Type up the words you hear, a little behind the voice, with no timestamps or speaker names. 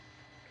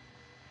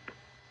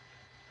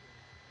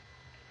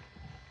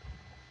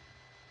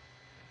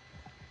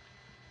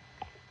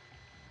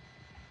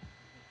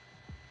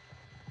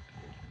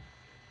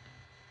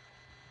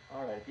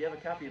All right, if you have a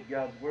copy of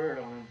God's Word,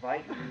 I want to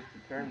invite you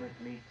to turn with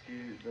me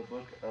to the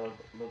book of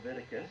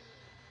Leviticus.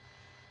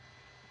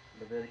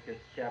 Leviticus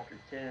chapter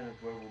 10 is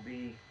where we'll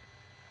be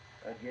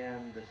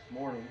again this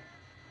morning.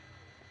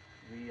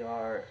 We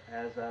are,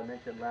 as I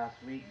mentioned last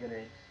week, going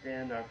to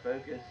extend our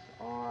focus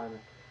on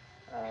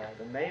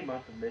the May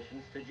month of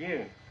missions to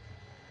June.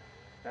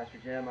 Pastor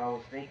Jim, I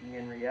was thinking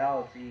in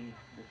reality,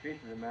 the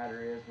truth of the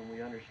matter is when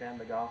we understand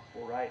the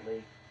gospel rightly,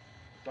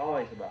 it's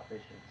always about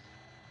missions.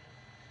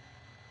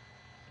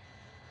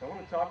 So I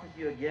want to talk with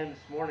you again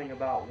this morning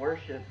about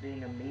worship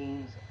being a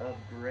means of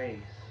grace.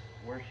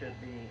 Worship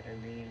being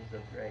a means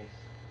of grace.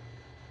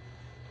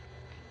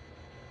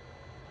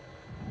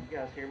 You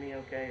guys hear me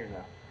okay or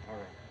no? All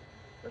right.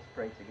 Let's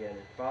pray together.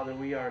 Father,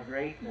 we are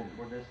grateful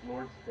for this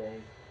Lord's Day.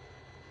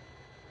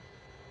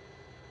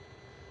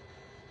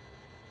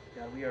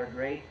 God, we are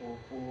grateful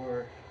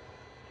for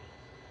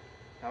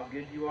how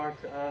good you are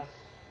to us.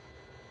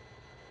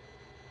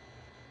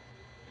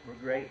 We're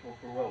grateful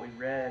for what we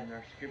read in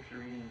our scripture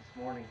reading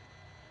this morning.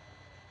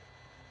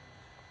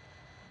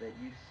 That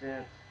you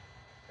sent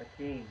a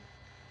king.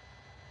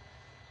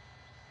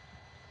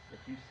 That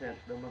you sent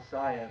the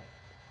Messiah.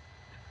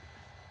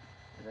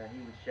 And that he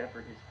would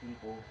shepherd his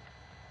people.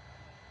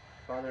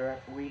 Father,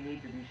 we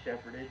need to be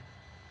shepherded.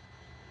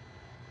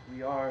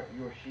 We are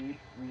your sheep.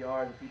 We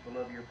are the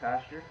people of your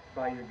pasture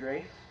by your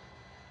grace.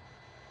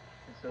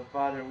 And so,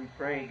 Father, we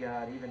pray,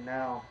 God, even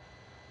now,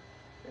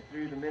 that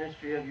through the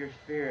ministry of your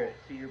Spirit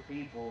to your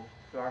people,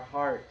 to our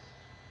hearts,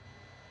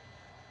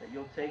 that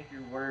you'll take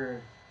your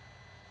word,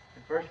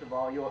 and first of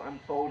all, you'll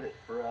unfold it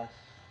for us.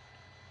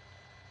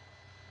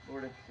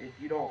 Lord, if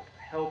you don't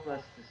help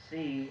us to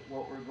see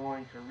what we're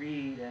going to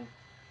read and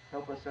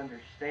help us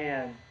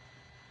understand,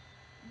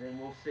 then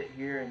we'll sit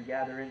here and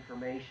gather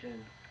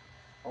information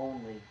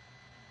only.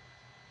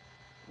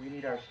 We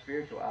need our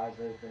spiritual eyes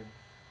open,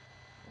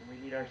 and we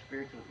need our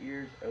spiritual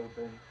ears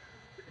open.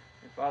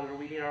 And Father,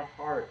 we need our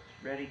hearts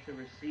ready to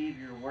receive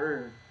your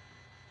word,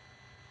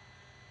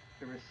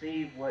 to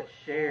receive what's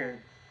shared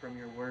from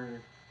your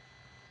word.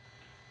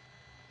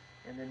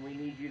 And then we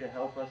need you to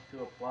help us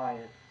to apply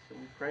it. So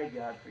we pray,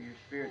 God, for your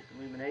Spirit's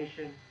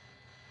illumination,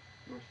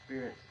 your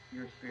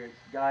Spirit's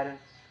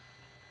guidance,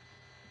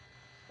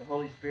 the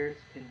Holy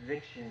Spirit's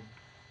conviction.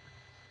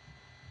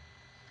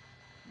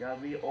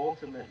 God, we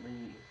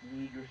ultimately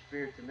need your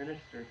Spirit to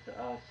minister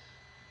to us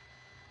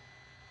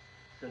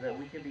so that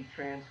we can be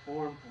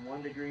transformed from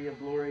one degree of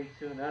glory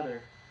to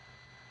another,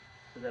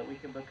 so that we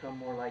can become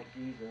more like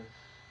Jesus.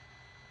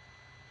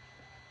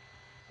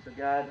 So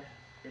God,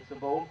 it's a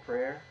bold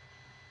prayer.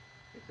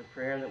 It's a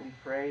prayer that we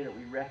pray that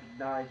we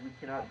recognize we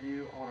cannot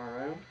do on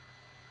our own,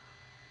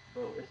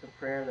 but it's a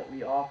prayer that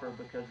we offer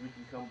because we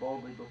can come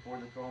boldly before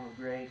the throne of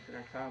grace in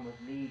our time of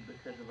need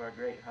because of our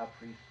great high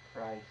priest,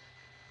 Christ.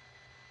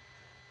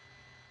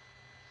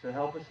 So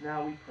help us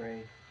now, we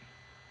pray.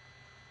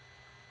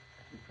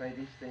 We pray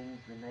these things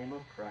in the name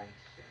of Christ.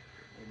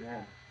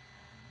 Amen.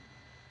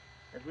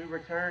 As we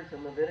return to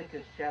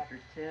Leviticus chapter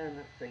 10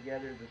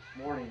 together this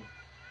morning,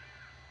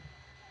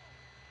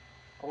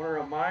 I want to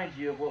remind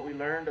you of what we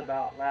learned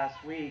about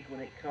last week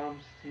when it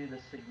comes to the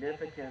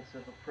significance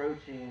of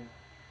approaching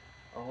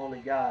a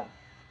holy God.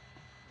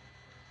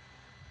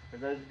 For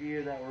those of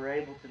you that were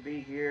able to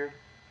be here,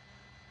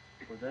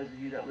 for those of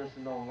you that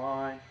listened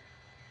online,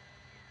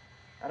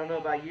 I don't know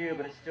about you,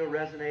 but it's still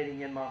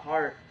resonating in my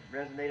heart. It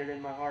resonated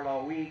in my heart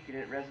all week, and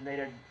it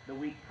resonated the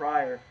week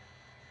prior.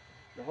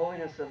 The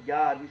holiness of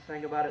God, we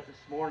sang about it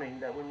this morning,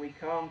 that when we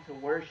come to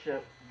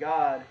worship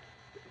God,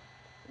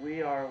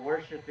 we are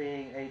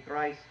worshiping a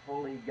thrice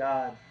holy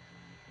God,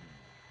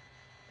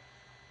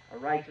 a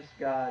righteous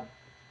God,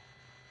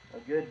 a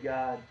good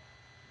God,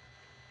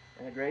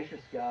 and a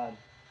gracious God.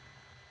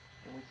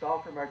 And we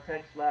saw from our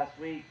text last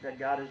week that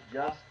God is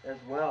just as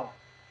well.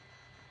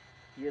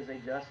 He is a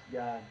just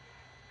God.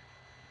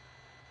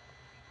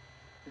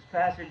 This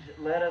passage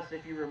led us,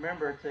 if you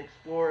remember, to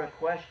explore a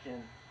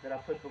question that I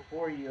put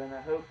before you, and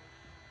I hope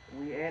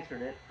we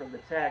answered it from the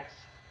text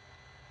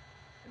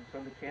and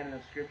from the canon of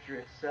Scripture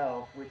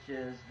itself, which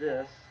is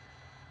this: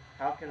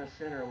 how can a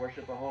sinner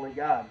worship a holy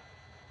God?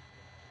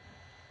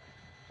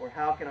 Or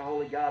how can a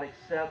holy God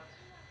accept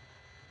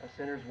a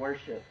sinner's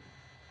worship?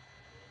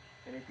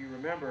 And if you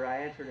remember, I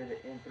answered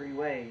it in three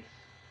ways.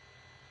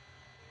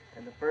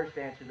 And the first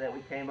answer that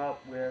we came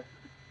up with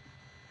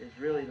is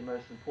really the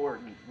most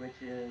important,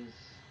 which is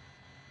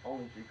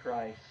only through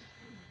Christ.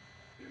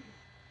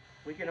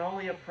 We can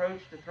only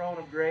approach the throne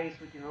of grace,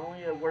 we can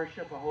only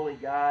worship a holy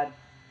God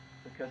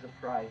because of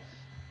Christ.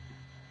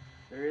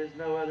 There is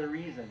no other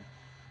reason.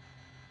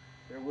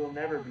 There will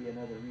never be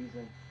another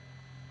reason.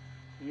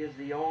 He is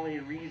the only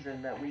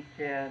reason that we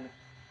can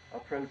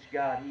approach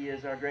God. He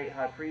is our great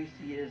high priest.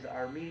 He is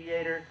our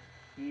mediator.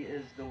 He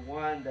is the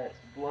one that's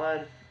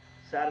blood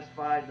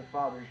satisfied the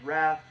Father's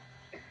wrath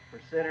for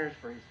sinners,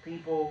 for his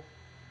people.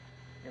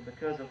 And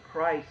because of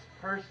Christ's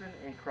person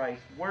and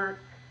Christ's work,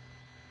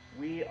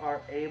 we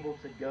are able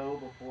to go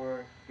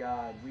before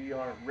God. We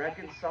are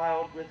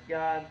reconciled with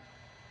God.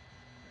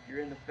 If you're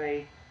in the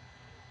faith,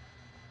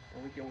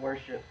 and we can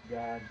worship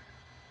God.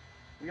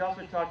 We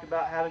also talked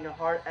about having a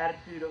heart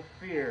attitude of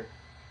fear,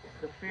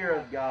 the fear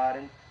of God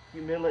and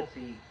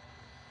humility,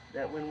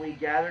 that when we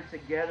gather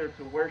together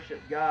to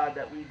worship God,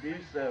 that we do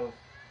so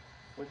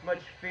with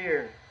much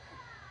fear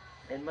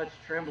and much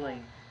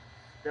trembling.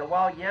 That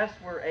while, yes,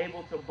 we're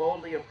able to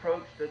boldly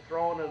approach the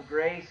throne of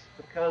grace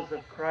because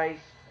of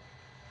Christ,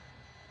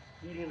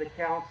 heeding the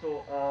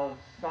counsel of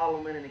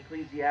Solomon and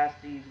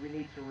Ecclesiastes, we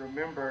need to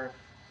remember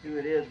who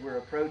it is we're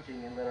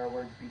approaching and let our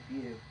words be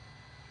few.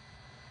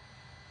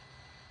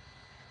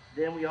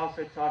 Then we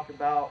also talked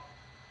about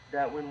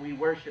that when we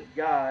worship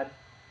God,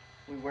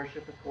 we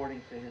worship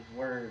according to His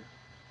Word.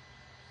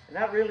 And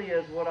that really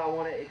is what I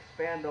want to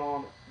expand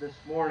on this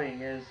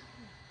morning, is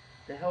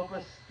to help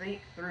us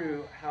think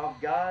through how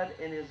God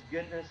in His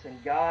goodness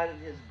and God in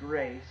His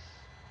grace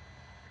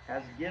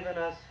has given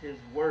us His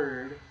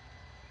Word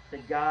to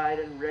guide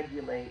and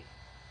regulate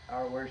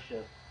our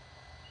worship.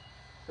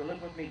 So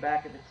look with me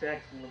back at the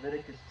text in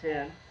Leviticus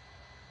 10.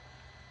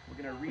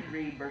 We're going to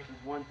reread verses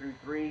 1 through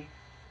 3,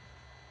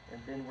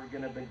 and then we're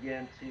going to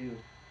begin to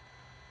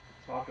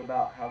talk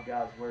about how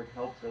God's Word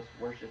helps us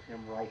worship Him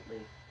rightly.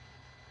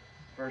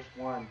 Verse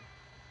 1,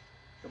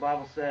 the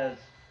Bible says,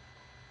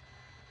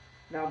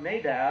 "Now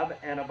Nadab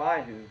and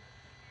Abihu,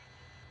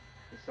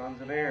 the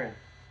sons of Aaron,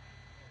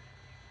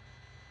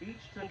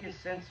 each took his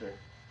censer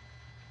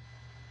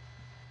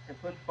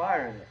and put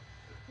fire in it,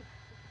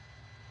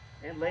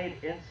 and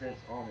laid incense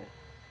on it,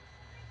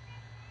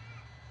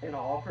 and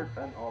offered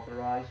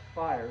unauthorized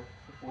fire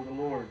before the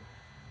Lord,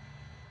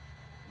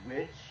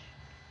 which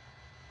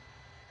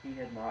He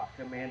had not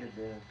commanded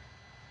them.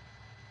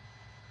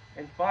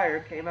 And fire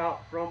came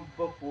out from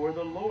before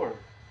the Lord,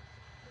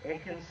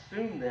 and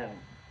consumed them,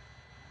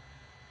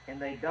 and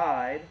they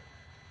died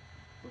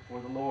before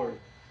the Lord.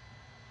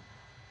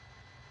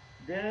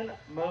 Then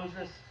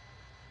Moses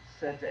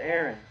said to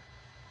Aaron,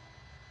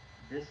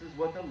 'This is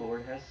what the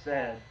Lord has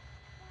said.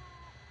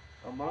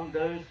 Among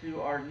those who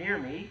are near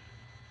me,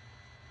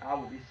 I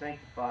will be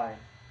sanctified.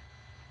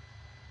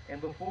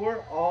 And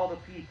before all the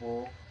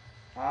people,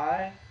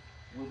 I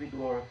will be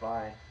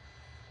glorified.'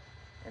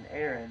 And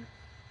Aaron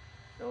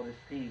held his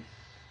peace."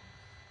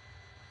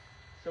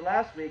 So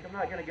last week, I'm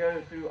not going to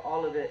go through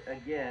all of it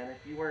again.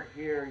 If you weren't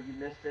here, you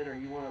missed it, or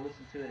you want to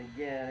listen to it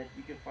again,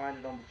 you can find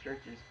it on the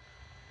church's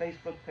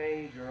Facebook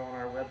page or on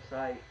our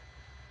website.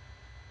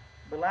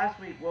 But last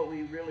week, what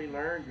we really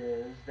learned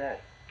is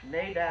that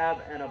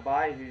Nadab and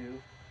Abihu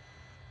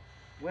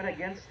went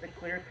against the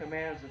clear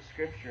commands of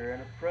Scripture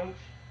and approached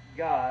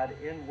God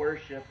in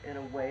worship in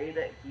a way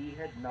that He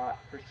had not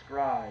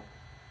prescribed.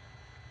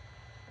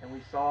 And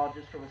we saw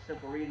just from a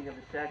simple reading of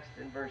the text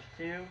in verse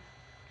 2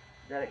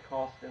 that it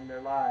cost them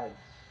their lives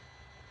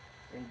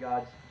in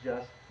God's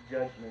just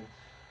judgment.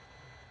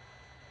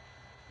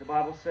 The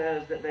Bible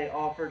says that they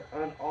offered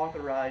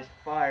unauthorized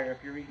fire.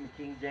 If you're reading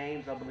the King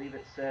James, I believe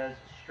it says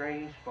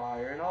strange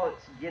fire. And all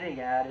it's getting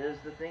at is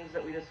the things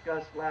that we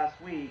discussed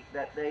last week,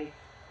 that they,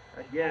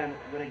 again,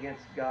 went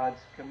against God's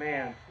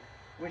command,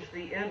 which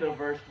the end of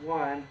verse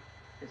 1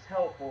 is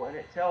helpful, and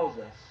it tells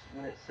us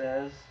when it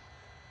says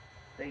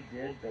they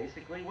did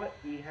basically what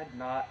He had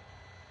not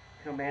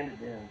commanded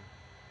them.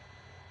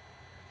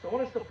 So I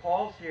want us to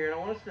pause here, and I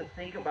want us to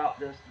think about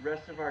this the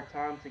rest of our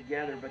time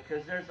together,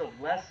 because there's a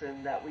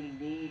lesson that we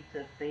need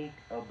to think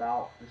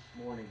about this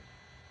morning.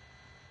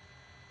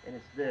 And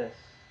it's this: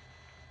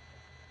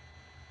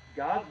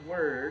 God's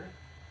Word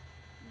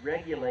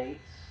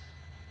regulates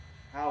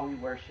how we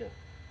worship.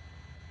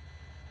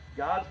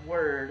 God's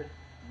Word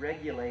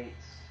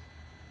regulates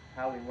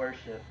how we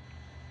worship.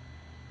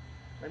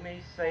 Let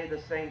me say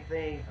the same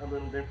thing a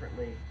little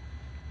differently.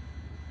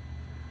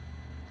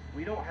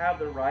 We don't have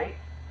the right,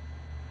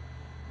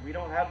 we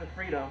don't have the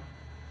freedom,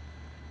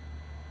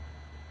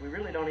 we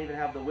really don't even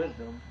have the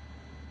wisdom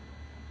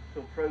to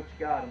approach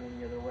God in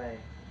any other way.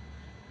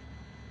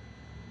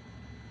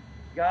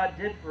 God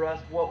did for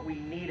us what we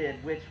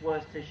needed, which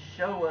was to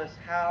show us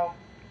how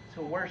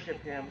to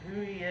worship Him,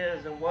 who He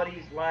is and what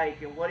He's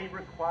like and what He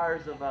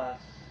requires of us.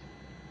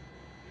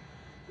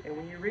 And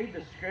when you read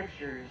the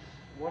Scriptures,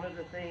 one of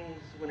the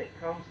things when it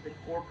comes to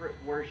corporate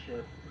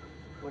worship,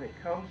 when it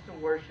comes to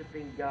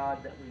worshiping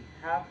God, that we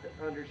have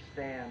to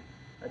understand,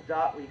 a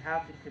dot we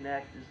have to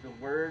connect, is the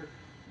Word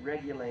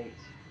regulates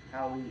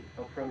how we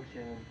approach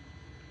Him.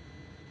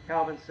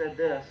 Calvin said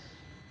this: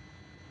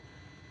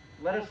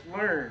 "Let us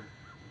learn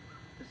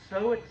to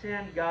so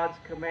attend God's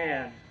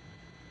command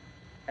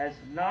as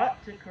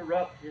not to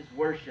corrupt His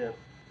worship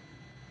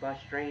by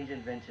strange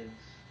inventions."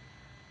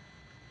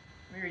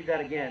 Let me read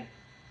that again.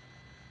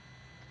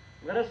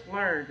 Let us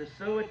learn to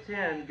so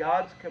attend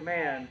God's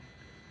command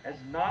as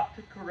not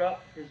to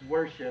corrupt His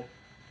worship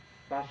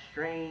by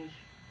strange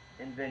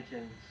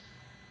inventions.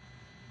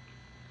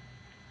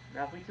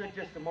 Now, if we took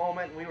just a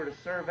moment and we were to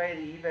survey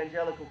the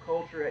evangelical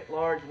culture at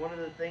large, one of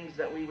the things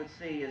that we would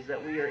see is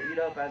that we are eat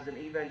up as an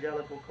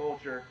evangelical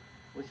culture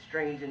with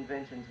strange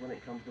inventions when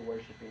it comes to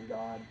worshiping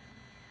God.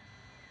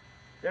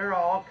 There are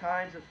all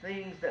kinds of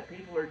things that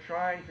people are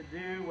trying to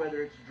do,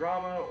 whether it's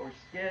drama or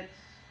skits,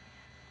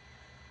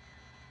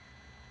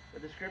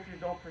 that the Scriptures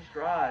don't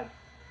prescribe.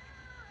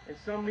 And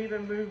some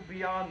even move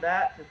beyond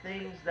that to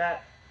things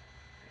that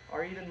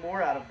are even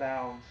more out of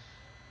bounds.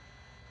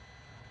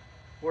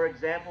 For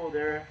example,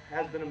 there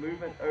has been a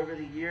movement over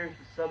the years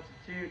to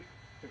substitute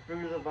the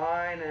fruit of the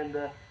vine and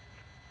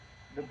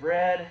the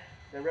bread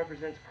that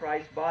represents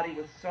Christ's body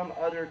with some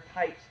other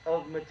types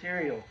of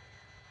material,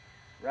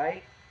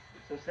 right?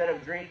 So instead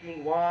of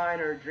drinking wine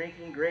or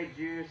drinking grape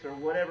juice or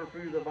whatever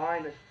fruit of the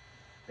vine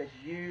that's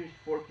used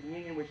for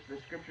communion, which the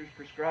Scriptures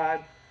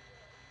prescribe,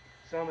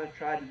 some have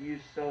tried to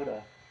use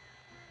soda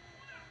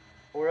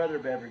or other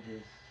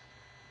beverages.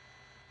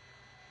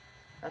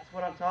 That's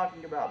what I'm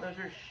talking about. Those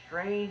are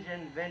strange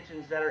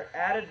inventions that are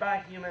added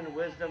by human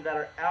wisdom, that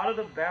are out of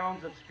the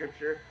bounds of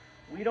Scripture.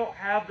 We don't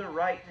have the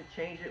right to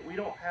change it. We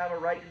don't have a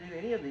right to do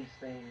any of these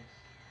things.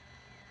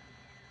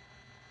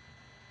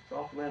 It's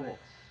off limits.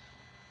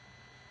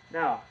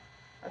 Now,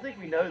 I think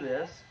we know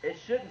this. It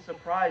shouldn't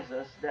surprise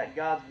us that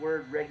God's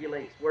Word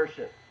regulates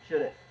worship,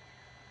 should it?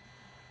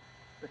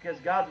 Because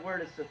God's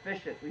Word is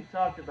sufficient. We've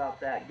talked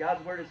about that.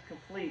 God's Word is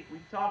complete.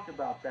 We've talked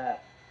about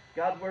that.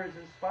 God's Word is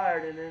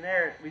inspired and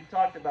inerrant. We've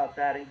talked about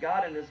that. And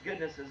God in His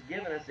goodness has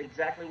given us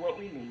exactly what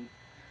we need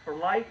for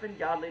life and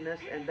godliness,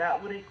 and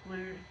that would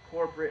include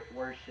corporate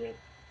worship.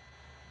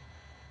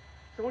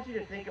 So I want you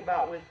to think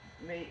about with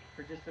me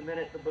for just a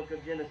minute the book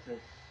of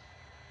Genesis.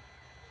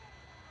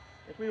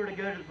 If we were to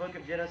go to the book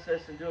of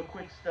Genesis and do a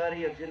quick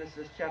study of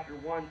Genesis chapter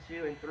 1,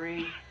 2, and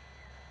 3,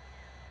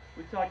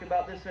 we've talked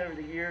about this over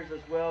the years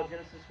as well.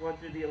 Genesis 1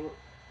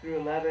 through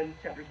 11,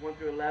 chapters 1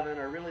 through 11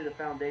 are really the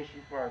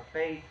foundation for our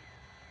faith.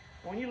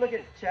 When you look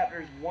at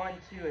chapters 1,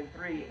 2, and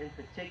 3 in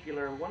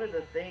particular, one of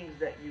the things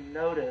that you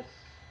notice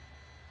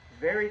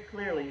very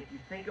clearly, if you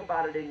think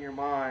about it in your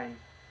mind,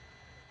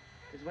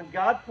 is when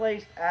God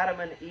placed Adam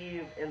and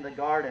Eve in the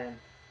garden,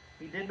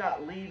 He did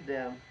not leave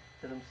them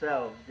to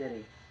themselves, did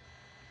He?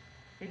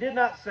 He did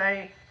not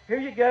say, here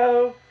you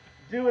go,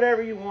 do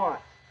whatever you want,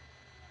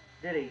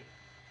 did He?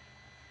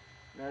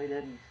 No, He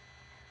didn't.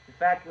 In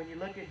fact, when you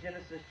look at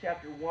Genesis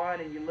chapter 1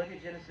 and you look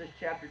at Genesis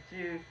chapter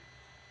 2,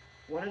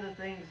 one of the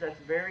things that's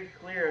very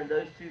clear in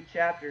those two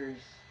chapters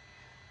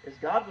is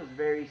God was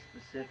very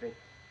specific.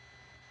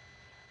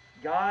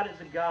 God is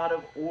a God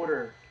of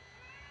order.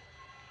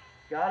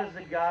 God is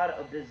a God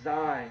of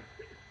design.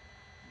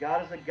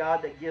 God is a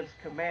God that gives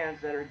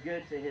commands that are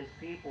good to His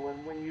people.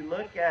 And when you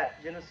look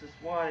at Genesis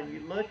 1 and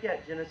you look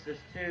at Genesis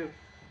 2,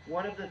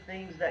 one of the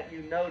things that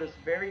you notice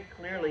very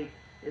clearly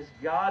is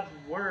God's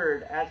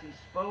Word, as He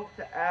spoke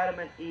to Adam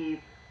and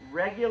Eve,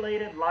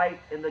 regulated life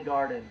in the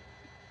garden.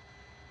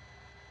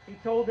 He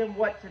told them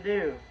what to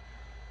do.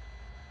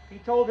 He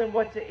told them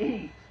what to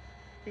eat.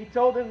 He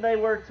told them they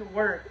were to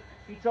work.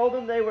 He told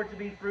them they were to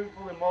be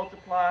fruitful and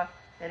multiply.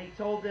 And He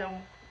told them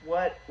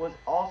what was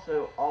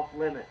also off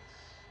limits,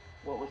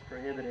 what was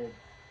prohibited.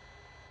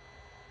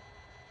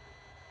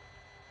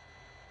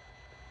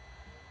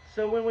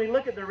 So when we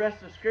look at the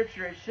rest of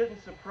Scripture, it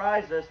shouldn't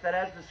surprise us that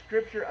as the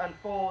Scripture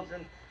unfolds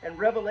and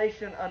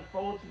Revelation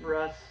unfolds for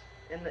us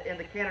in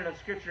the canon of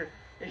Scripture,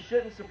 it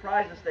shouldn't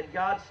surprise us that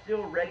God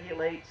still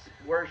regulates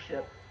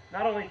worship,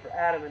 not only for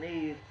Adam and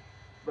Eve,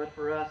 but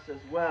for us as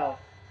well.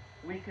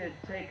 We could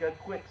take a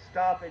quick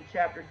stop in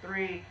chapter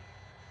 3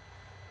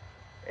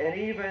 and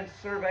even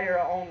survey our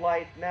own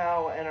life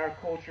now and our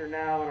culture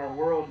now and our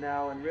world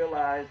now and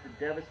realize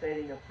the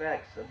devastating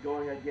effects of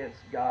going against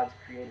God's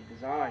created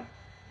design.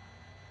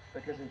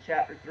 Because in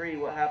chapter 3,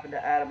 what happened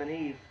to Adam and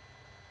Eve?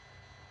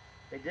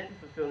 They didn't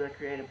fulfill their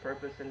creative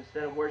purpose, and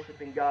instead of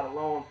worshiping God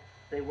alone,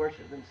 they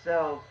worshiped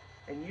themselves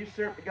and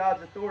usurped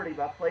God's authority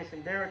by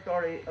placing their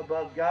authority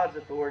above God's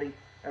authority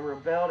and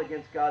rebelled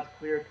against God's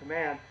clear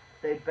command.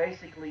 They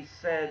basically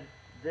said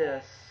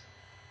this: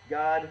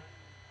 God,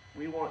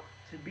 we want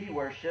to be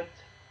worshipped.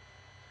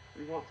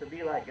 We want to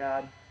be like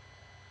God.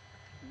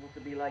 We want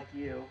to be like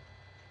you.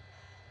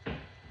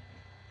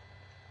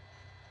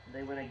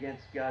 They went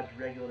against God's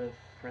regulative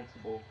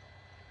principle.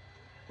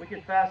 We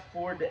can fast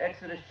forward to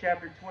Exodus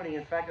chapter 20.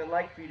 In fact, I'd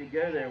like for you to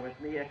go there with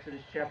me,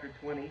 Exodus chapter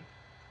 20.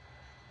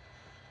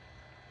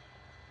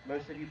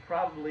 Most of you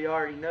probably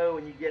already know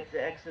when you get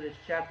to Exodus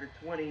chapter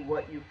 20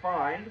 what you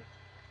find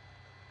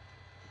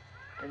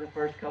in the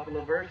first couple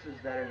of verses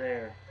that are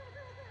there.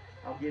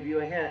 I'll give you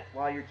a hint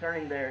while you're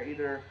turning there,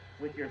 either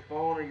with your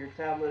phone or your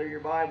tablet or your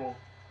Bible.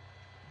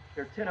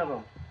 There are 10 of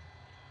them,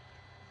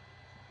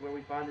 where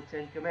we find the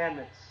 10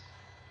 Commandments.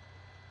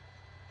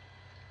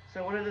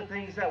 So one of the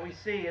things that we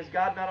see is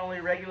God not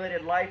only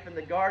regulated life in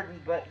the garden,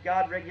 but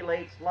God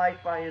regulates life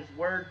by His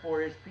Word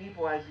for His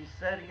people as He's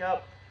setting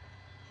up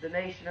the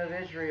nation of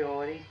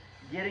Israel and He's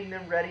getting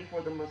them ready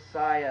for the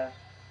Messiah.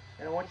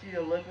 And I want you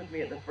to look with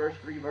me at the first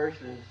 3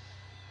 verses.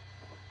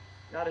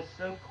 God is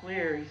so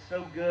clear. He's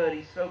so good.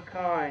 He's so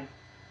kind.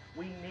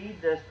 We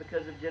need this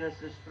because of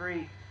Genesis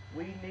 3.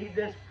 We need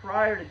this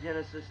prior to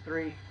Genesis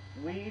 3.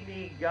 We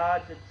need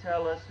God to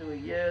tell us who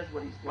He is,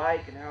 what He's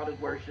like, and how to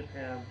worship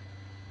Him.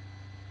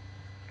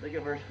 Look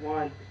at verse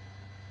 1.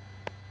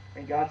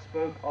 And God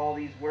spoke all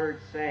these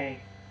words, saying,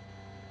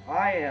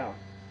 I am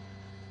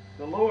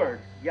the Lord,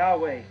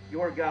 Yahweh,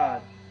 your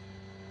God,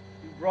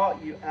 who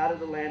brought you out of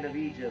the land of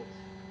Egypt,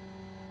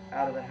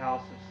 out of the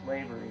house of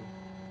slavery.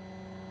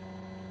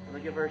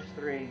 Look at verse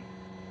 3.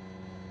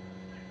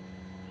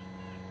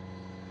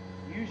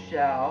 You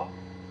shall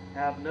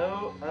have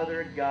no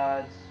other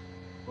gods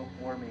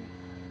before me.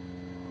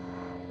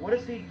 What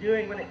is he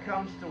doing when it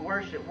comes to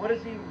worship? What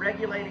is he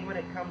regulating when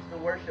it comes to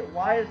worship?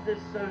 Why is this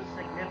so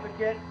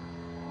significant?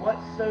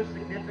 What's so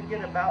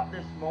significant about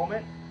this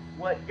moment?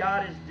 What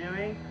God is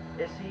doing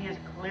is he is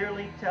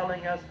clearly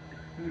telling us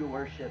who to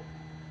worship.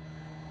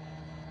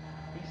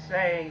 He's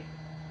saying,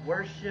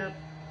 worship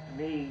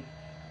me.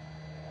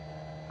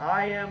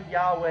 I am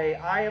Yahweh.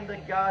 I am the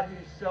God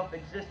who's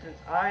self-existent.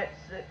 I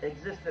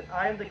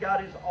am the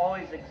God who's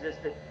always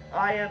existed.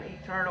 I am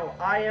eternal.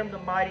 I am the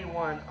mighty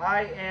one.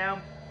 I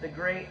am the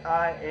great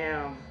I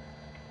am.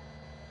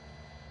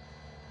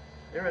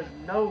 There is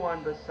no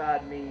one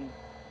beside me.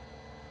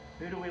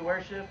 Who do we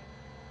worship?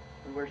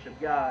 We worship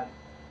God.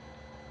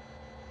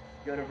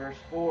 Go to verse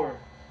 4.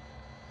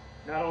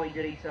 Not only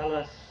did he tell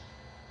us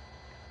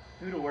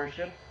who to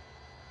worship,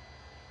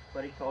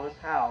 but he told us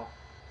how.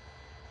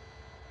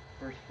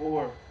 Verse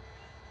 4. You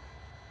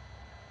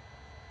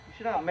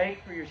should not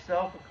make for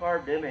yourself a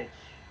carved image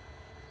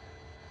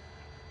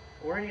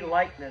or any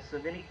likeness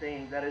of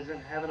anything that is in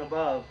heaven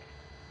above,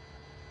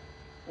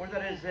 or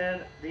that is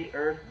in the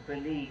earth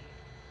beneath,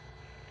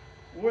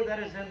 or that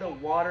is in the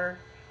water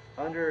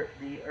under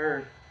the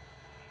earth.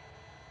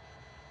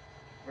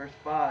 Verse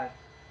 5.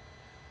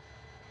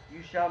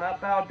 You shall not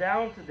bow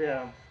down to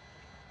them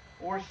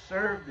or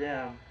serve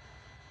them,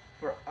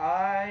 for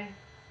I,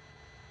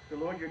 the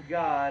Lord your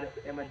God,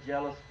 am a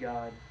jealous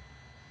God,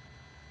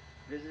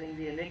 visiting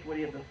the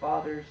iniquity of the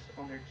fathers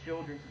on their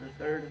children to the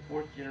third and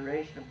fourth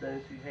generation of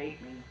those who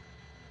hate me,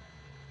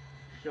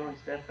 showing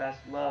steadfast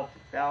love to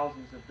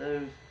thousands of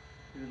those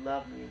who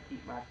love me and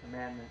keep my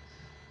commandments.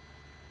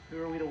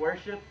 Who are we to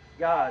worship?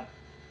 God.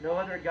 No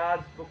other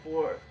gods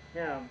before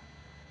him.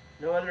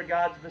 No other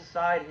gods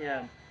beside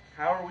him.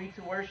 How are we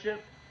to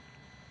worship?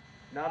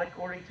 Not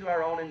according to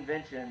our own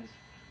inventions.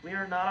 We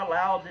are not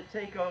allowed to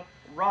take a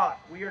rock.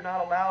 We are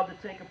not allowed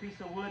to take a piece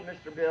of wood,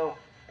 Mr. Bill,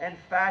 and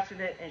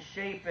fashion it and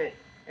shape it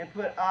and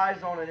put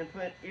eyes on it and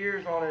put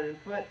ears on it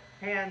and put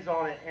hands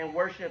on it and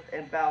worship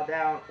and bow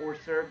down or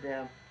serve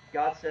them.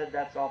 God said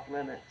that's off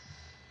limits.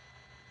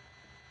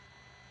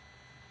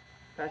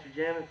 Pastor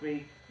Jim, if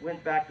we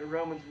went back to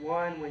Romans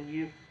 1, when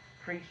you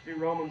preached through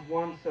Romans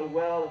 1 so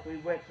well, if we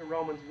went to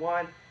Romans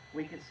 1,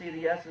 we could see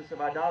the essence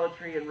of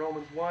idolatry in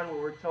Romans 1, where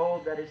we're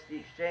told that it's the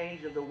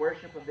exchange of the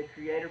worship of the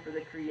Creator for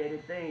the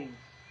created things.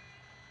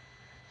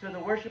 So the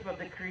worship of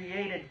the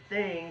created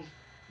things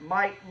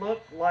might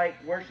look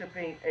like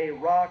worshiping a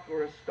rock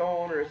or a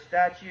stone or a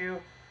statue,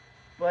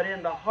 but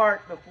in the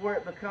heart, before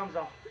it becomes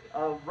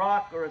a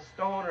rock or a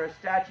stone or a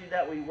statue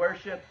that we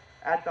worship,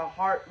 at the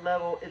heart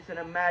level, it's an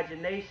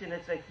imagination,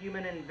 it's a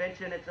human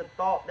invention, it's a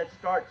thought that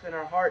starts in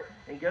our heart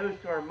and goes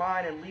to our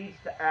mind and leads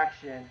to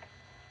action.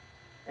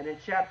 And in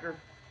chapter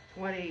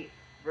 20,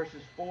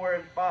 verses 4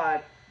 and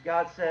 5,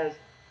 God says,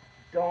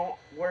 don't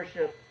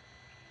worship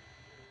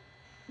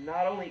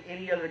not only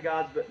any other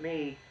gods but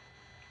me,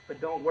 but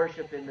don't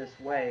worship in this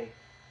way.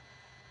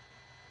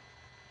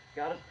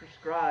 God has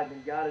prescribed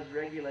and God has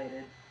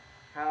regulated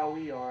how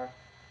we are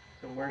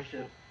to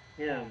worship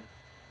him.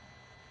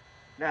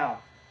 Now,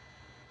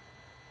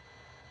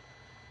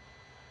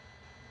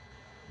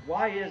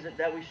 why is it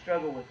that we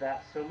struggle with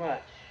that so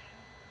much?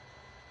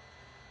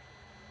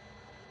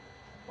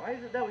 Why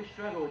is it that we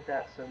struggle with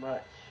that so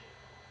much?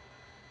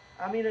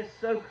 I mean, it's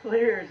so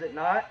clear, is it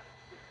not?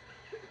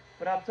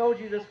 But I've told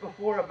you this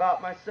before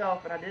about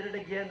myself, and I did it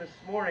again this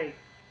morning.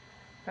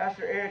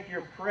 Pastor Eric,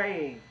 you're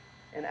praying.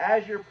 And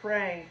as you're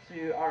praying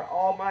to our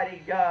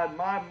Almighty God,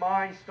 my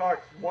mind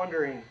starts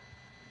wandering.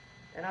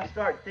 And I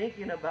start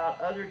thinking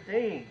about other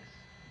things.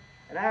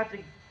 And I have to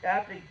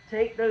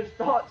take those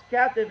thoughts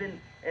captive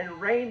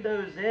and rein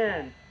those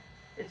in.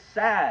 It's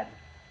sad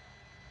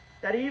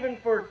that even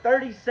for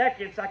 30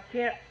 seconds I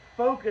can't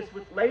focus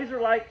with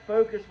laser-like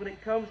focus when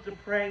it comes to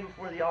praying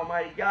before the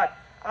Almighty God.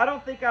 I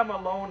don't think I'm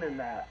alone in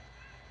that.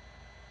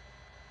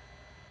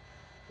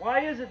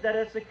 Why is it that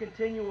it's a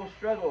continual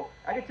struggle?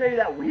 I can tell you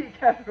that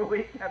week after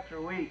week after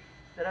week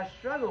that I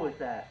struggle with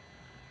that.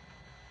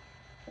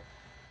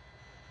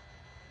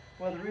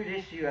 Well, the root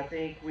issue, I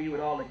think we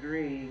would all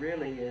agree,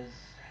 really is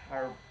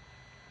our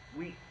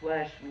weak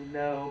flesh, we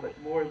know,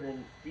 but more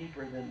than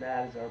deeper than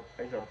that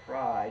is our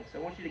pride. So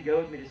I want you to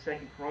go with me to 2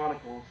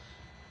 Chronicles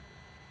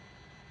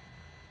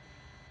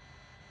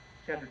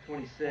chapter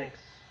 26.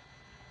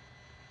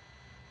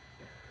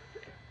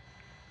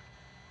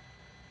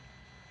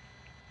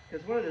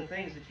 Because one of the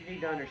things that you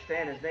need to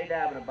understand is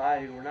Nadab and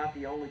Abihu were not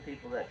the only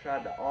people that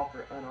tried to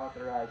offer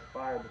unauthorized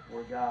fire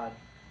before God.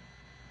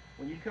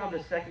 When you come to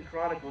 2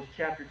 Chronicles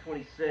chapter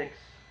 26,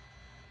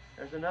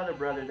 there's another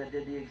brother that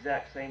did the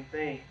exact same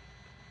thing.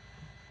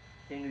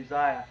 King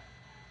Uzziah.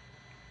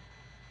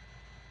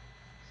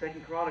 2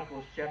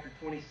 Chronicles chapter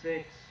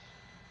 26.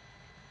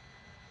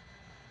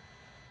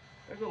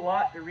 There's a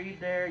lot to read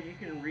there. You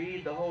can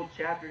read the whole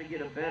chapter to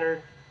get a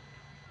better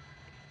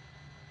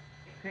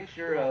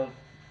picture of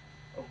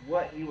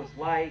what he was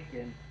like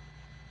and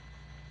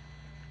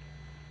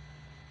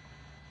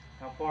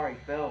how far he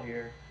fell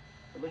here.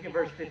 But look at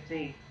verse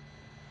 15.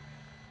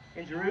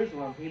 In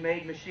Jerusalem, he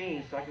made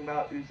machines, talking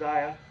about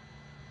Uzziah,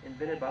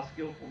 invented by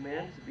skillful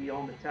men to be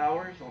on the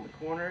towers, on the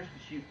corners,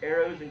 to shoot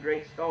arrows and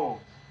great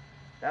stones.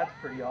 That's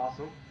pretty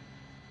awesome.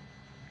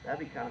 That'd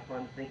be kind of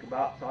fun to think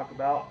about, talk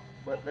about,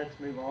 but let's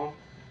move on.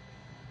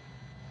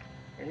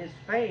 And his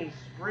fame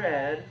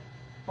spread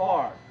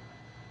far.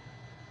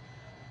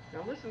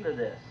 Now listen to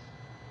this.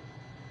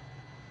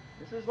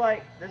 This is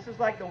like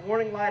the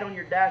warning light on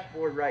your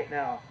dashboard right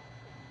now.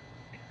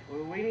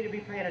 We need to be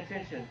paying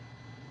attention.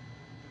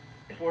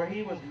 For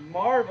he was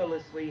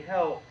marvelously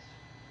helped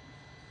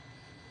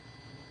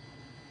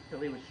till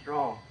he was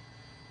strong.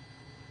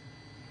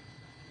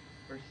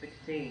 Verse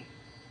 16.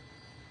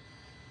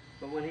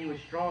 But when he was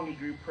strong, he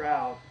grew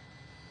proud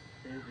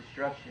to his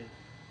destruction.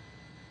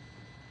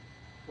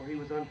 For he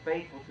was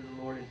unfaithful to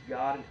the Lord his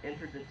God, and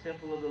entered the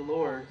temple of the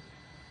Lord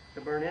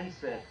to burn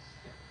incense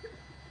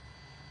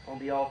on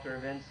the altar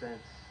of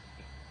incense.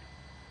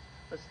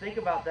 Let's think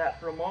about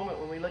that for a moment.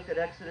 When we looked at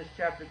Exodus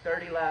chapter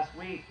 30 last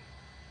week,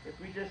 if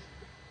we just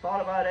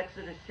thought about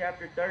Exodus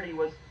chapter 30,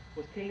 was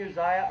King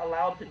Uzziah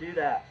allowed to do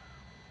that?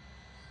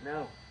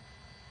 No.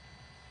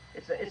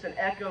 It's an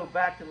echo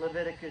back to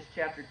Leviticus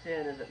chapter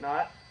 10, is it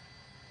not?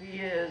 He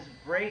is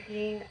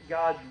breaking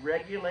God's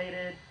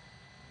regulated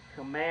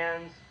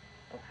commands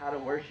of how to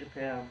worship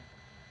him.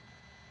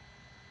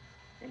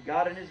 And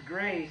God in his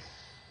grace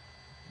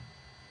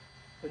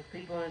puts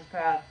people in his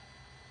path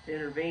to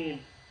intervene.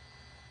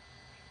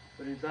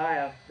 But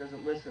Uzziah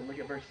doesn't listen. Look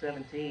at verse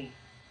 17.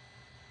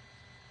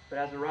 But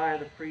Azariah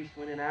the priest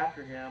went in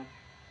after him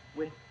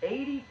with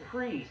 80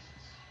 priests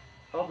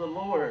of the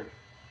Lord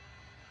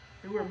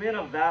who were men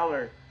of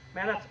valor.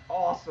 Man, that's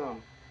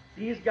awesome.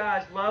 These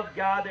guys loved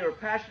God. They were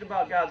passionate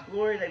about God's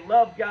glory. They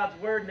loved God's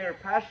word, and they were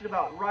passionate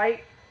about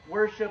right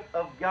worship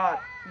of God.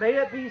 May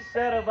it be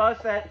said of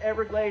us at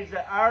Everglades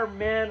that our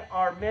men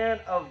are men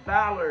of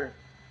valor,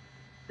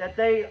 that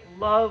they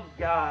love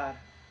God.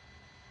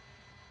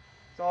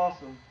 It's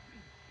awesome.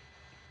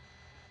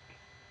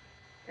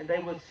 And they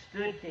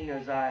withstood King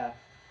Uzziah.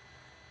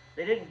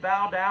 They didn't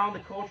bow down to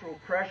cultural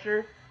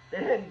pressure. They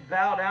didn't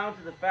bow down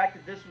to the fact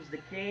that this was the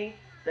king.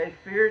 They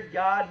feared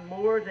God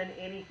more than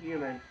any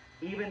human,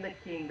 even the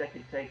king that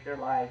could take their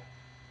life.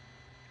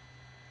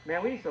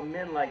 Man, we need some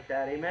men like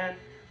that, amen?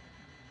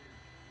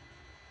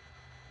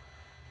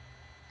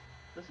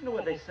 Listen to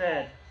what they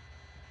said.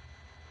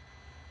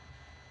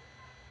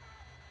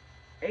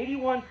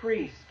 81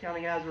 priests,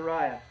 counting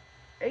Azariah.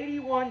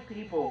 81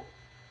 people.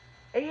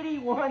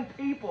 81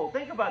 people.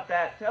 Think about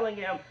that, telling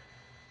him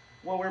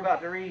what we're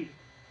about to read.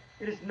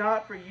 It is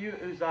not for you,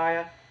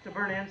 Uzziah, to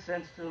burn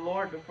incense to the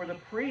Lord, but for the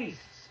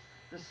priests,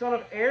 the son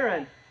of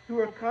Aaron, who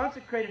are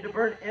consecrated to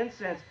burn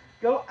incense.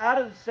 Go out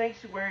of the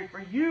sanctuary,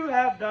 for you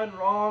have done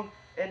wrong,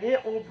 and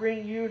it will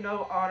bring you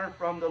no honor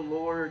from the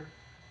Lord.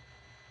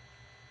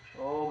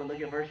 Oh, but look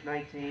at verse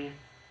 19. His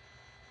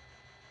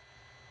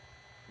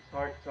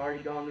heart's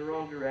already gone the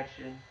wrong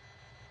direction.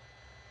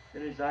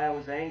 Then Uzziah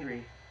was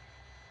angry.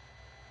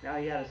 Now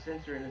he had a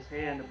censer in his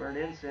hand to burn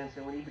incense,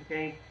 and when he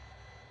became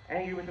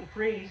angry with the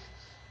priests,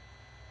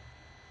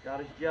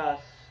 God is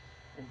just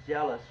and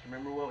jealous.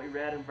 Remember what we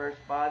read in verse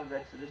 5 of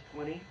Exodus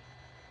 20?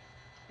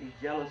 He's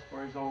jealous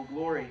for his own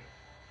glory.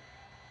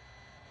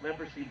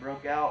 Leprosy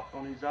broke out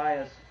on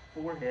Uzziah's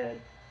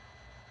forehead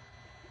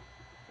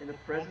in the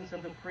presence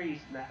of the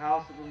priest in the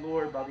house of the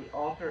Lord by the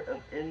altar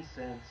of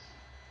incense.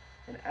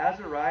 And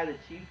Azariah, the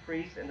chief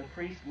priest, and the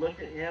priest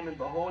looked at him, and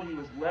behold, he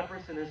was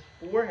leprous in his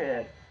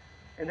forehead.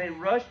 And they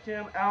rushed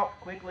him out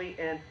quickly,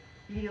 and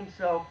he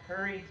himself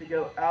hurried to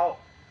go out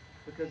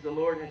because the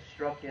Lord had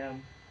struck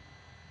him.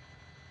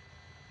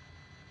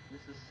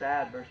 This is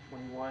sad, verse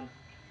 21.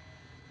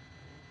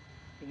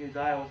 King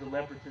Uzziah was a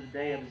leper to the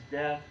day of his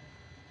death,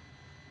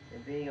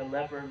 and being a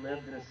leper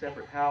lived in a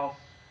separate house,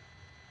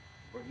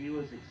 where he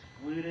was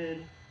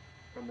excluded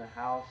from the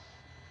house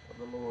of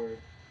the Lord.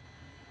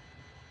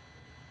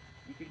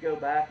 You could go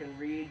back and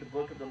read the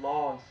book of the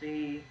law and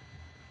see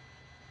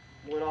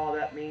what all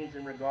that means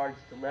in regards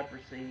to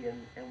leprosy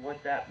and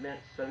what that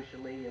meant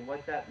socially and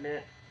what that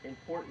meant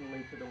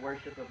importantly to the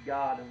worship of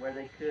God and where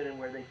they could and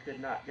where they could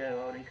not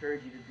go. I would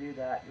encourage you to do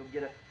that. You'll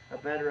get a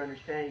better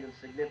understanding of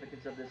the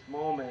significance of this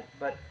moment.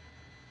 But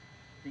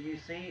do you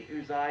see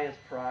Uzziah's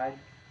pride?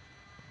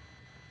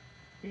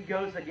 He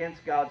goes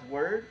against God's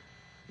word.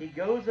 He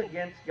goes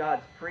against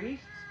God's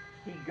priests.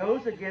 He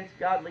goes against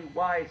godly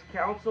wise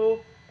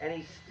counsel, and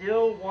he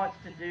still wants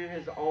to do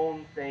his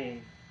own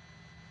thing.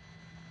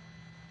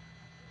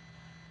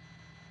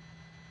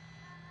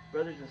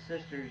 Brothers and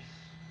sisters,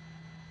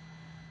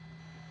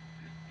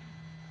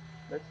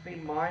 let's be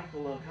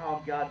mindful of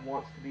how God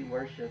wants to be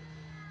worshipped.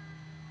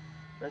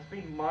 Let's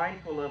be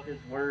mindful of his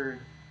word.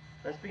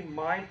 Let's be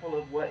mindful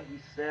of what he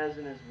says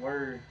in his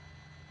word.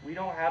 We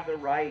don't have the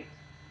right.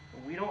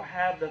 We don't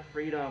have the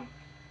freedom.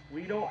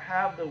 We don't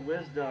have the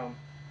wisdom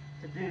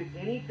to do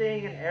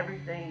anything and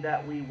everything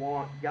that we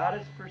want. God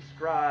has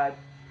prescribed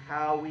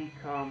how we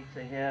come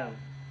to Him.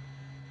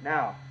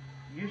 Now,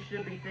 you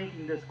should be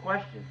thinking this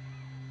question.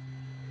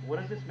 What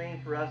does this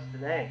mean for us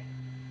today?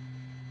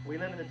 We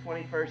live in the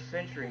 21st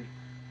century.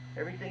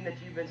 Everything that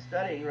you've been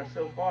studying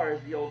so far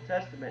is the Old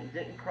Testament. And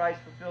didn't Christ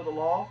fulfill the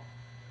law?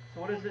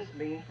 So what does this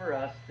mean for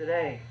us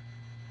today?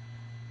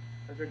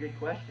 Those are good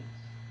questions.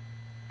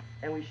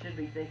 And we should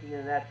be thinking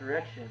in that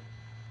direction.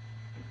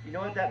 You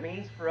know what that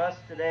means for us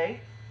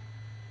today?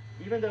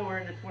 Even though we're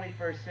in the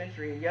 21st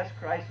century, and yes,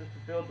 Christ has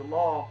fulfilled the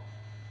law,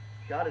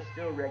 God has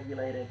still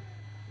regulated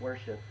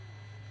worship.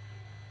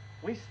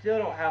 We still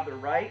don't have the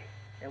right,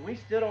 and we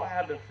still don't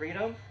have the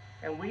freedom,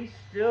 and we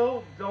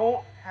still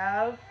don't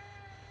have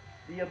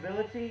the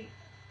ability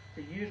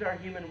to use our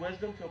human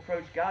wisdom to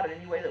approach God in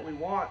any way that we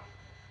want.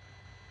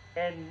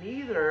 And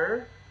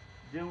neither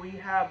do we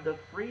have the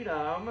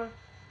freedom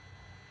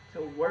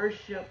to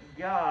worship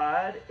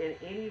God in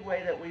any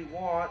way that we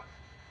want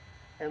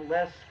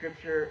unless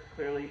Scripture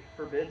clearly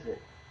forbids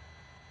it.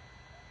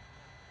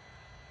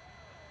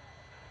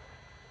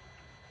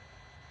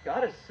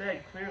 God has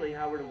said clearly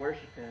how we're to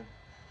worship Him.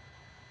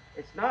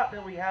 It's not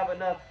that we have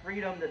enough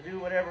freedom to do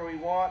whatever we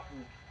want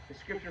and the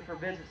Scripture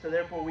forbids it, so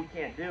therefore we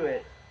can't do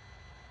it.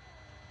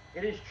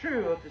 It is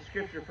true if the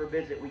Scripture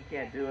forbids it, we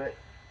can't do it.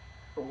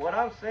 But what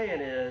I'm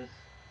saying is,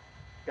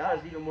 God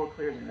is even more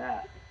clear than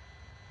that.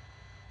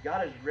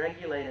 God has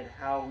regulated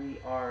how we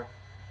are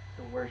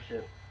to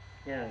worship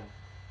Him.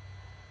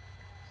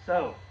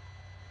 So,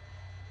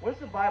 what does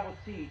the Bible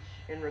teach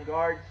in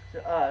regards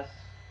to us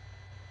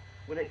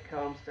when it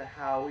comes to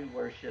how we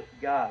worship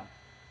God?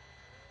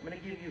 I'm going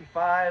to give you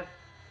 5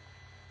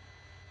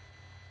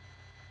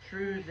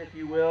 truths, if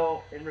you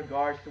will, in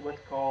regards to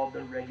what's called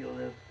the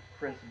regulative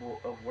principle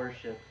of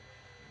worship.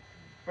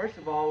 First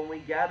of all, when we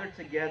gather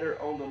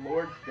together on the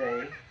Lord's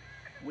Day,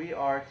 we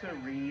are to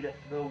read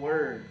the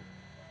Word.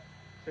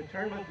 So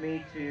turn with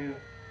me to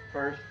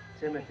 1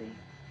 Timothy.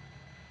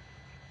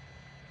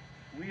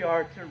 We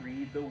are to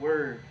read the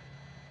Word.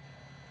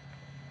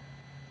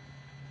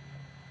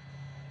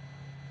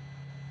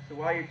 So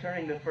while you're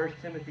turning to 1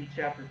 Timothy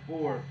chapter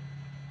 4,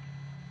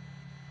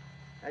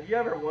 have you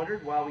ever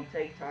wondered why we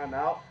take time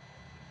out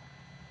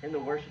in the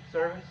worship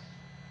service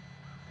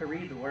to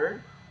read the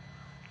Word?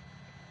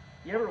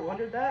 You ever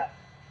wondered that?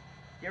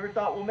 You ever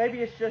thought, well, maybe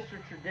it's just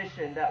a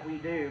tradition that we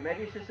do.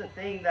 Maybe it's just a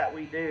thing that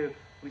we do.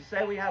 We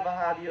say we have a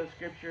high view of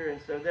Scripture,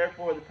 and so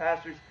therefore the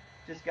pastors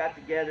just got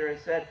together and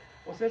said,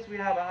 well, since we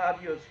have a high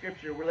view of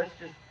Scripture, well,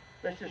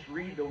 let's just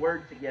read the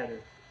Word together.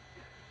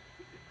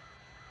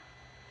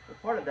 Well,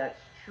 part of that's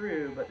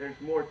true, but there's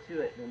more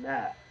to it than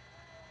that.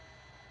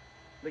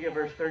 Look at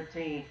verse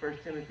 13, 1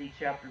 Timothy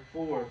chapter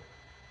 4,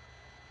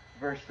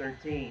 verse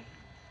 13.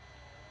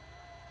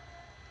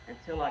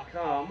 Until I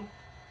come,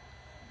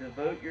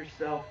 devote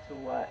yourself to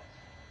what?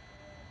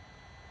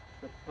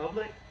 The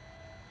public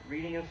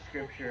reading of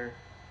Scripture,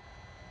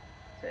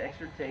 to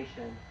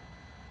exhortation,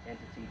 and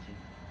to teaching.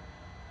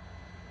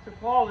 So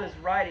Paul is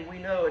writing, we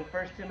know, in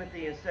 1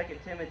 Timothy and 2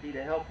 Timothy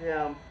to help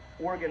him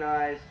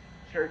organize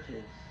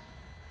churches.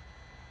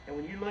 And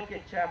when you look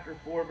at chapter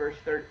 4, verse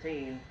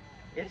 13,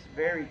 it's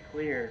very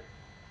clear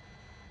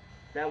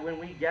that when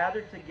we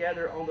gather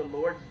together on the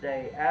Lord's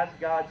Day as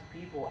God's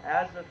people,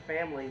 as a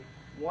family,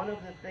 one of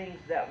the things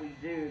that we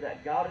do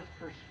that God has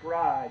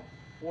prescribed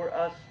for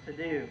us to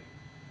do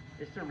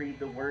is to read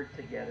the Word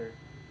together.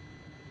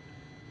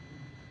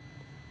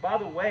 By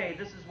the way,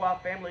 this is why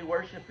family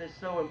worship is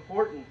so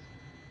important,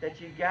 that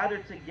you gather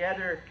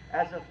together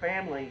as a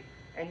family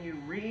and you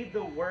read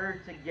the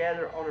Word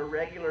together on a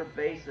regular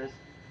basis,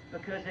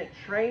 because it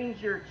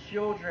trains your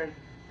children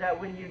that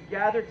when you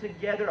gather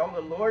together on the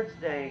Lord's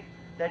Day,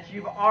 that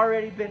you've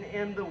already been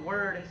in the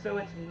Word, and so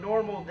it's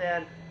normal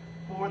then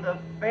for the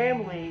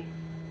family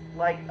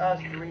like us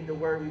to read the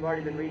Word. We've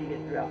already been reading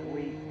it throughout the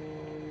week.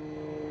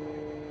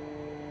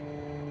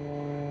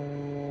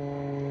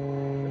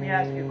 Let me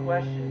ask you a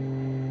question.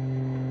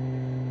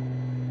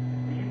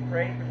 Do you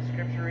pray for the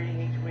Scripture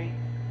reading each week?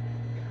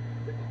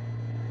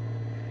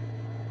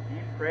 Do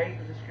you pray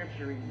for the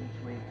Scripture reading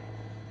each week?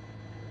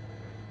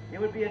 It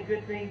would be a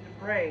good thing to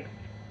pray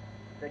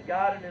that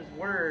God in His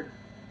Word,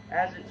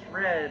 as it's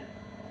read,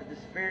 that the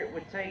Spirit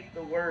would take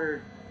the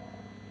Word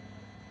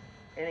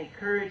and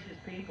encourage His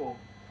people,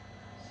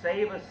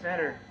 save a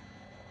sinner,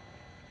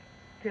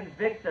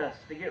 convict us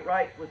to get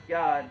right with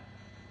God.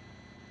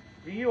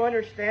 Do you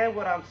understand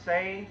what I'm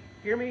saying?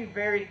 Hear me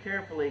very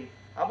carefully.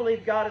 I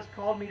believe God has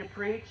called me to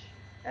preach,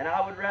 and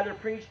I would rather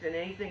preach than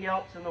anything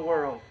else in the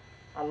world.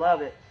 I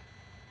love it.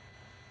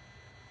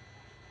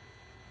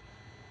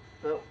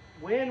 But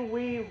when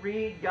we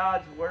read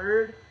God's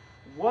Word,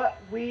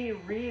 what we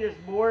read is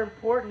more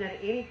important than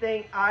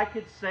anything I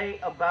could say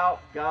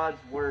about God's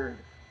Word.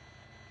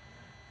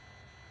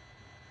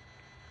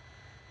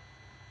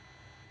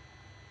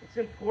 It's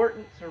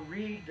important to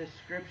read the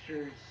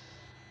Scriptures.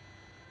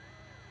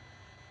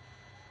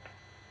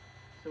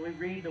 So we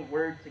read the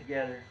Word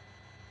together.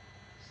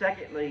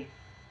 Secondly,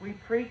 we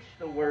preach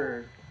the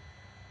Word.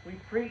 We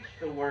preach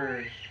the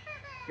Word.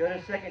 Go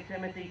to 2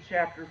 Timothy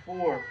chapter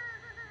 4.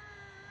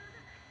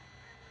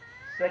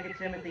 2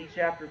 Timothy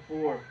chapter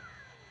 4.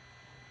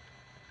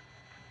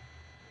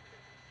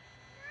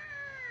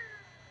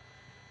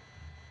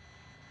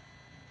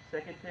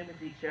 2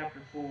 Timothy chapter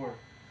 4.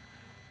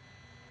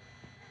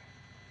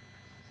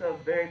 It's a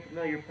very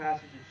familiar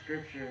passage of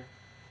Scripture.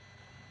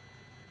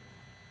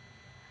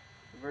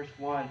 Verse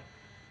 1. I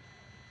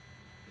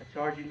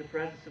charge you in the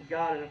presence of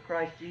God and of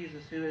Christ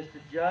Jesus, who is to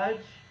judge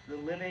the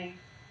living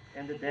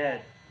and the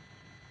dead,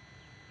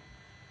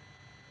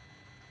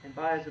 and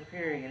by his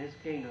appearing in his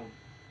kingdom.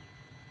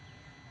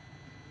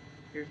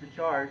 Here's the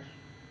charge.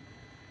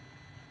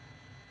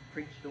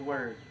 Preach the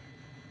word.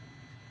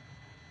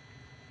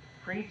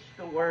 Preach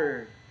the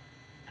word.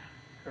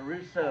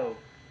 Caruso.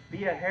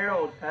 Be a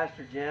herald,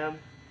 Pastor Jim.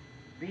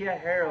 Be a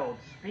herald.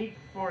 Speak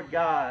for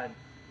God.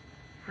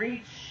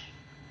 Preach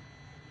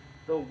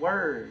the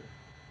word.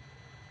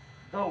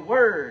 The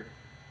word.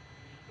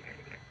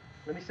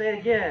 Let me say it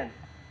again.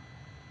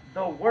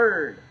 The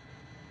word.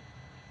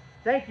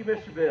 Thank you,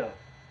 Mr. Bill.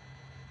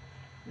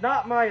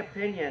 Not my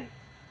opinion.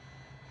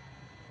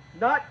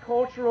 Not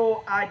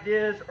cultural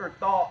ideas or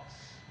thoughts.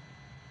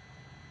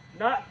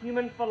 Not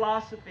human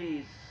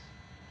philosophies.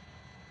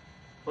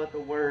 But the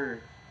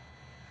word.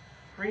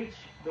 Preach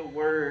the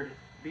word.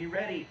 Be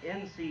ready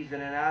in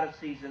season and out of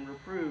season.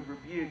 Reprove,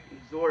 rebuke,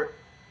 exhort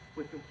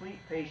with complete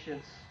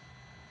patience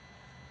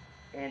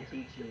and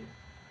teaching.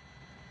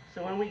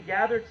 So when we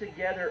gather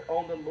together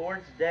on the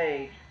Lord's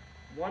Day,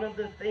 one of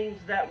the things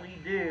that we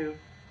do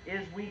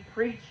is we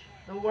preach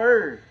the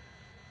word.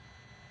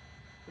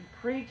 We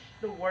preach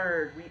the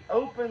word. We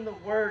open the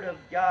word of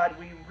God.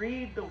 We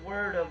read the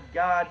word of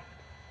God.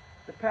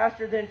 The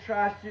pastor then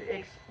tries to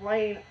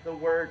explain the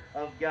word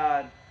of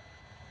God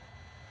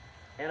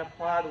and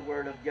apply the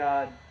word of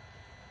God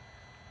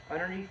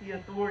underneath the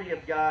authority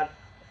of God,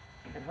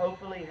 and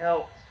hopefully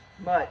helped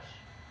much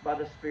by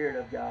the Spirit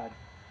of God.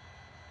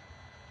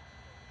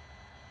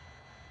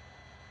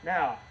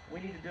 Now,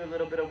 we need to do a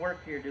little bit of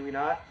work here, do we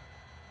not?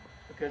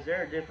 Because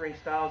there are differing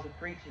styles of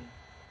preaching.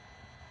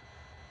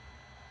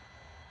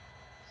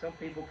 Some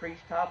people preach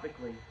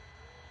topically,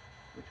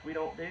 which we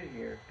don't do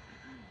here.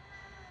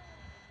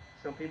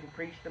 Some people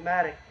preach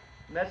thematic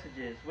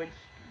messages, which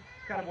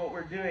is kind of what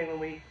we're doing when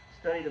we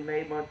study the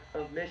May month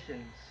of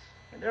missions.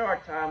 And there are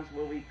times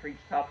when we preach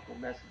topical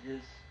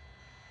messages.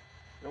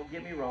 Don't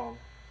get me wrong.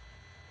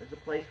 There's a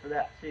place for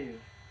that too.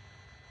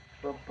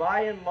 But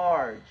by and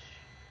large,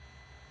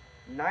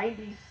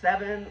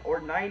 97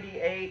 or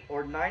 98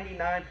 or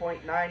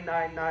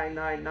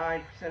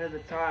 99.99999% of the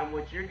time,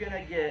 what you're going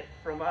to get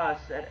from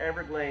us at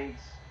Everglades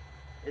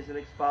is an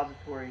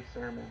expository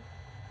sermon.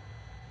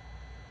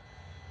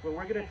 Where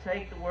we're going to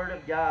take the Word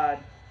of God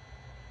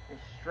and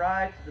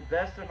strive to the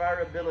best of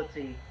our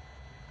ability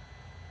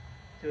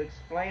to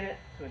explain it,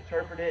 to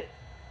interpret it,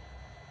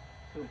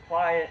 to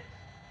apply it.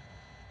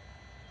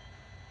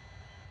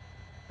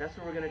 That's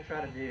what we're going to try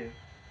to do.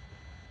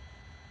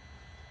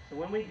 So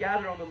when we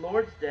gather on the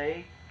Lord's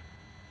Day,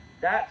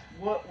 that's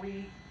what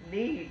we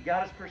need.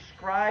 God has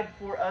prescribed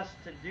for us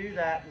to do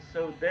that, and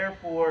so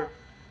therefore,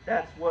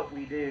 that's what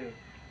we do.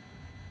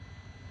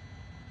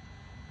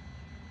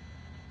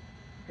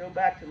 Go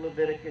back to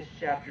Leviticus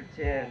chapter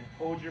 10.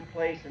 Hold your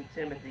place in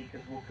Timothy,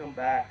 because we'll come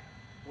back.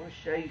 I want to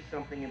show you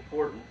something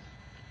important.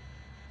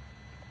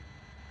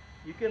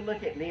 You can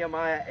look at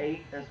Nehemiah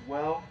 8 as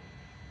well,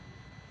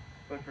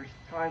 but for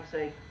time's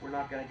sake, we're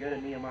not going to go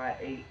to Nehemiah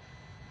 8.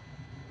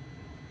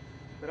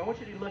 But I want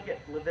you to look at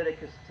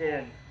Leviticus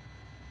 10.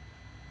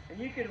 And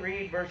you can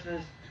read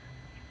verses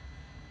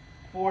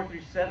 4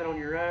 through 7 on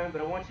your own,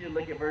 but I want you to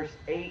look at verse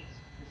 8.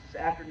 This is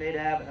after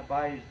Nadab and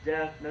Abihu's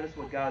death. Notice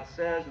what God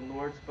says. And the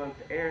Lord spoke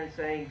to Aaron,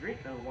 saying,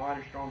 drink no wine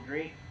or strong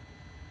drink,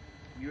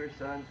 you or your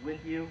sons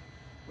with you,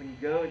 when you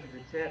go into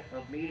the tent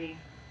of meeting,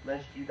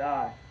 lest you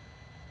die.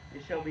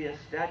 It shall be a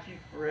statute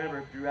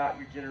forever throughout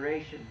your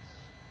generations.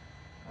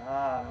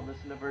 Now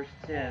listen to verse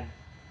 10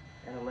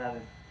 and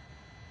 11.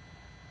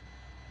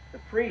 The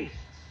priests,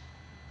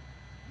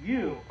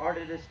 you are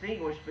to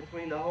distinguish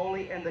between the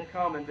holy and the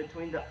common,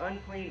 between the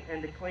unclean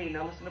and the clean.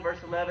 Now listen to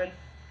verse 11.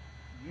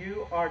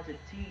 You are to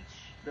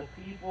teach the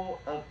people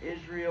of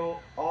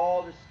Israel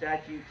all the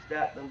statutes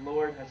that the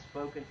Lord has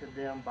spoken to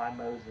them by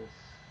Moses.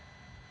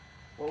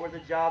 What were the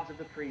jobs of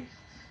the priests?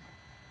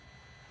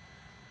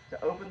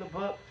 To open the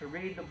book, to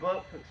read the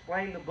book, to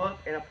explain the book,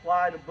 and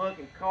apply the book,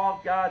 and call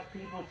God's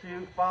people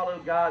to follow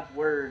God's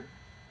word.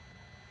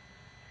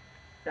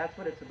 That's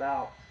what it's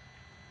about.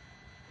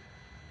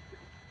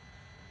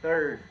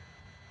 Third,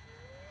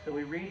 so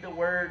we read the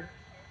word,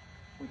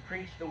 we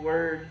preach the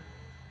word.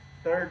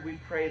 Third, we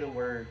pray the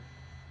word.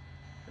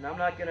 And I'm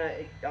not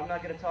gonna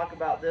talk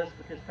about this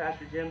because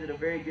Pastor Jim did a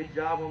very good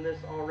job on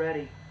this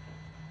already.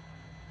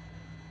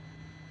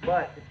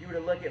 But if you were to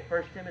look at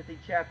 1 Timothy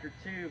chapter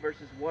 2,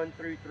 verses 1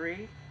 through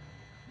 3,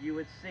 you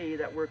would see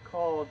that we're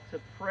called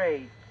to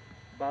pray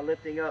by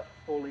lifting up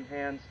holy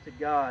hands to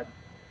God.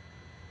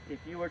 If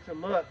you were to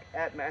look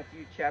at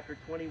Matthew chapter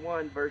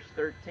 21, verse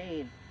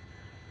 13,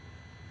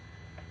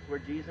 where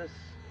Jesus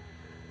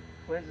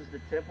cleanses the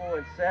temple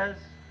and says,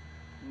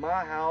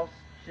 my house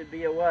should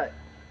be a what?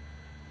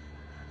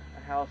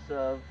 a house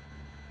of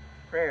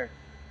prayer,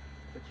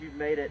 but you've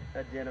made it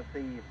a den of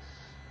thieves.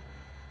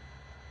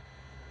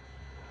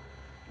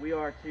 We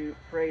are to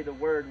pray the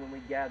Word when we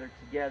gather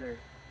together.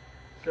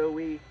 So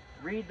we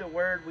read the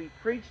Word, we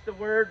preach the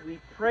Word, we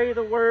pray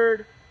the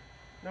Word.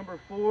 Number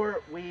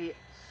 4, we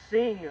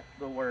sing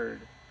the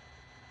Word.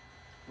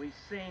 We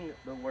sing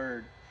the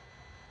Word.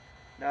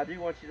 Now I do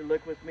want you to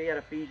look with me at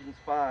Ephesians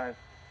 5.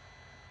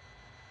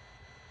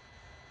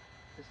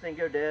 This thing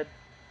go dead?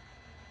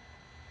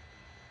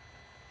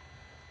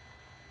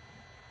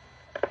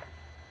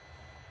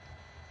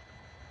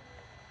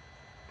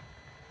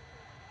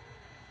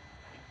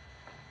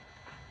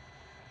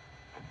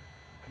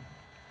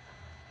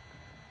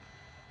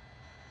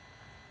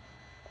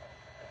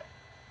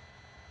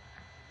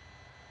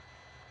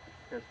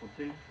 Test 1,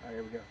 2. All right,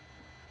 here we go.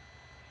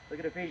 Look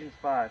at Ephesians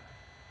 5.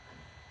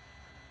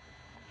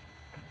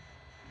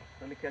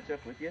 Let me catch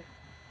up with you.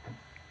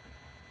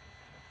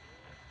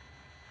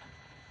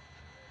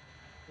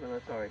 No,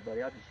 that's all right,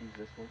 buddy. I'll just use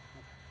this one.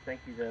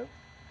 Thank you, though.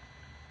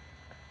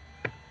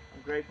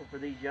 I'm grateful for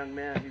these young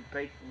men who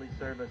faithfully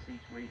serve us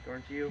each week,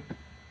 aren't you?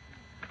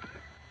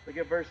 Look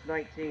at verse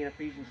 19,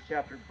 Ephesians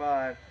chapter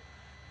 5.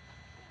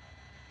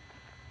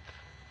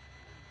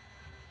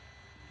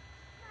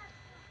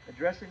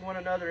 Addressing one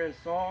another in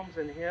psalms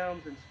and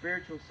hymns and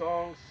spiritual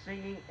songs,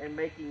 singing and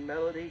making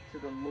melody to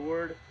the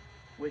Lord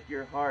with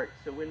your heart.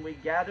 So when we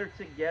gather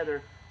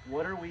together,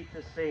 what are we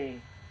to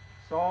sing?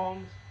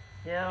 Psalms,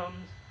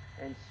 hymns,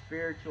 and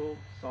spiritual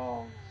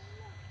songs.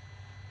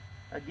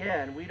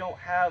 Again, we don't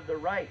have the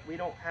right, we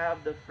don't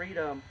have the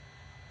freedom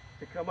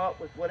to come up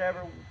with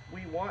whatever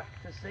we want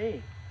to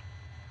sing.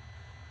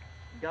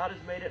 God has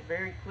made it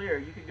very clear.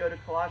 You could go to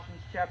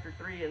Colossians chapter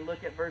 3 and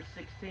look at verse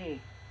 16.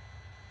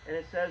 And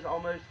it says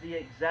almost the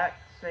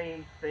exact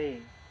same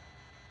thing.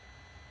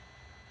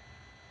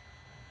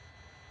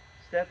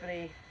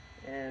 Stephanie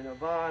and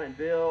Yvonne and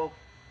Bill,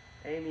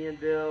 Amy and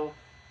Bill,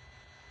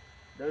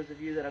 those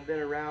of you that have been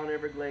around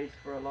Everglades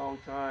for a long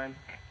time,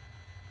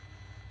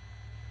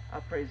 I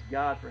praise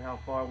God for how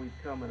far we've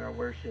come in our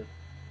worship.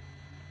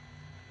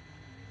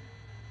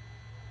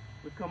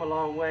 We've come a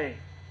long way.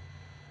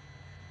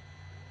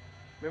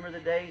 Remember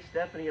the days,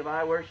 Stephanie, of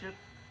I Worship?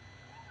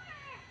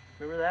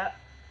 Remember that?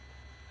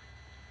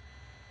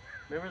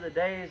 Remember the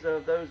days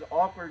of those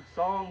awkward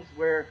songs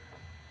where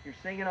you're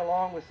singing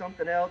along with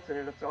something else and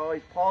it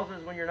always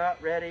pauses when you're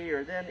not ready,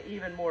 or then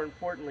even more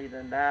importantly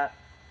than that,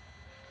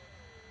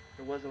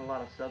 there wasn't a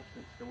lot of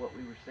substance to what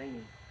we were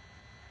singing.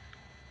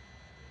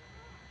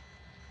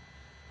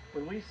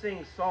 When we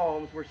sing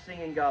psalms, we're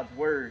singing God's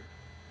Word.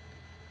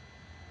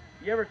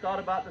 You ever thought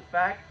about the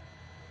fact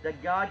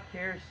that God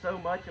cares so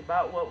much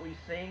about what we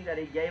sing that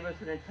He gave us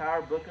an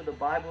entire book of the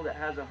Bible that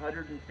has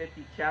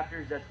 150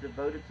 chapters that's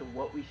devoted to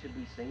what we should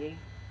be singing?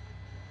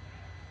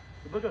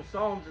 The book of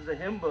Psalms is a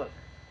hymn book.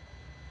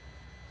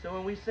 So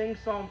when we sing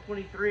Psalm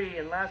 23,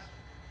 and last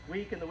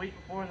week and the week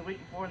before and the week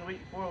before and the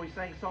week before we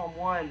sang Psalm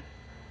 1,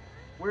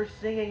 we're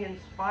singing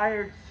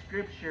inspired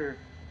scripture,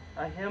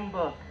 a hymn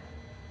book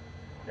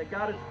that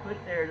God has put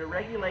there to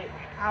regulate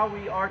how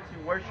we are to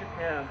worship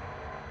Him.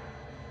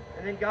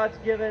 And then God's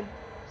given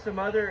some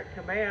other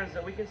commands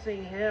that we can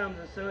sing hymns,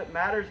 and so it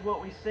matters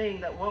what we sing,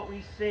 that what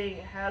we sing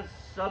has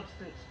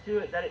substance to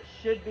it, that it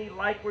should be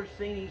like we're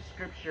singing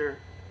Scripture.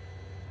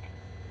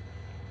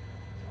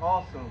 It's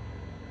awesome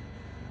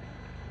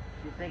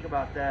if you think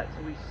about that.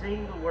 So we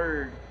sing the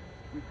Word,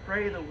 we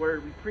pray the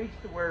Word, we preach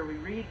the Word, we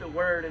read the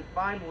Word, and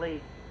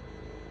finally,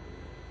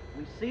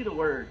 we see the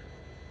Word.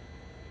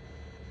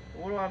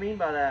 What do I mean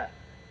by that?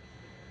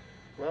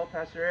 Well,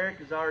 Pastor Eric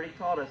has already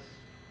taught us.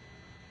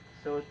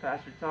 So has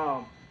Pastor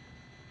Tom.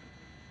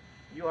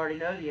 You already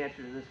know the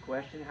answer to this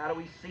question. How do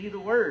we see the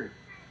Word?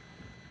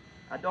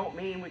 I don't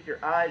mean with your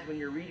eyes when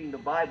you're reading the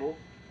Bible.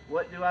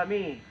 What do I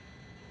mean?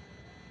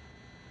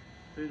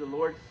 Through the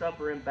Lord's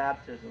Supper and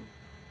baptism.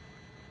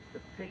 The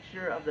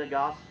picture of the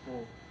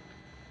gospel.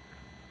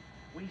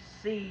 We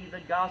see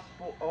the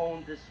gospel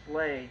on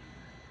display.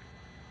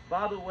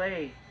 By the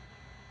way,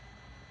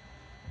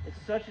 it's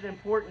such an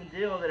important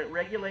deal that it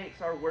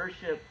regulates our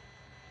worship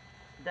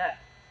that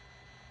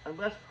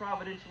unless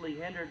providentially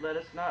hindered, let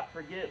us not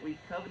forget we've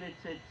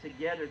covenanted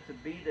together to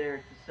be there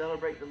to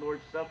celebrate the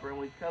Lord's Supper, and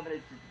we've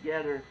covenanted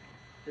together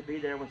to be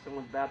there when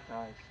someone's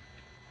baptized.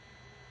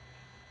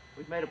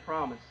 We've made a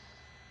promise.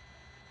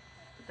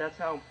 But that's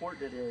how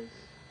important it is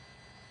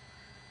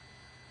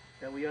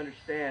that we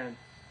understand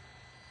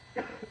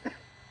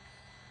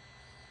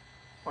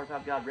part of how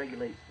God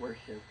regulates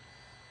worship.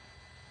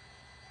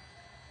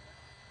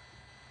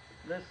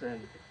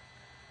 Listen,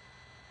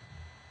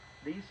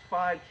 these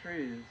 5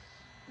 truths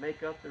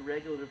make up the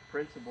regulative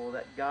principle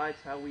that guides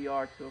how we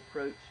are to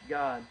approach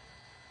God.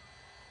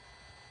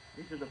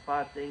 These are the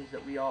 5 things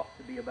that we ought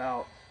to be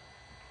about.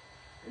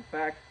 In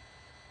fact,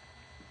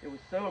 it was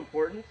so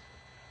important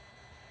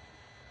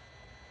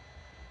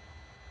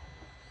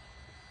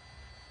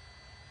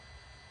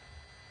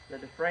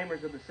that the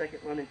framers of the Second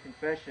London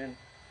Confession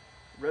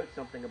wrote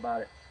something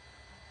about it.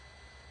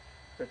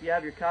 So if you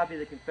have your copy of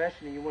the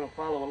Confession and you want to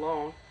follow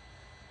along,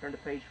 Turn to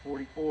page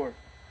 44.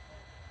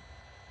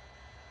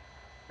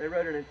 They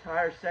wrote an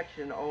entire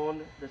section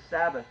on the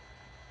Sabbath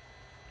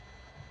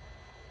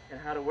and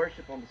how to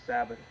worship on the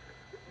Sabbath.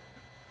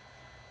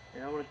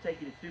 And I want to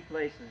take you to two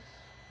places.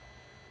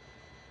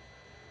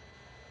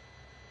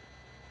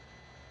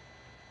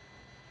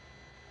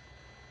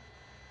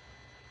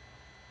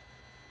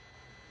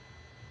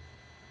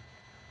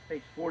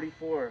 Page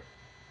 44.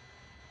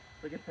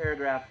 Look at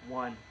paragraph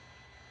 1.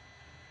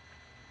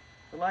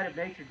 The light of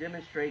nature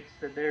demonstrates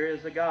that there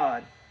is a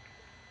God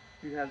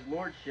who has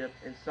lordship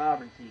and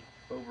sovereignty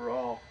over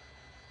all.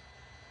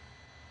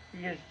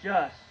 He is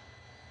just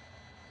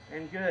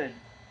and good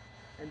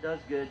and does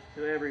good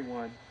to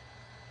everyone.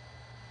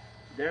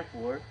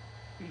 Therefore,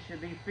 he should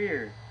be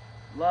feared,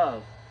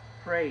 loved,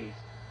 praised,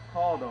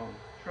 called on,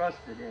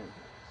 trusted in,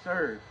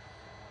 served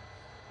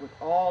with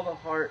all the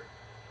heart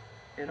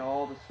and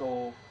all the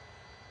soul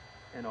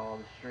and all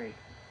the strength.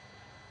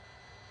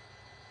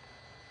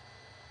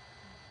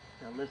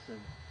 Now listen.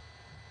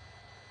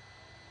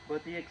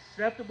 But the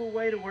acceptable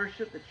way to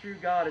worship the true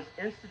God is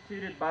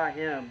instituted by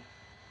Him,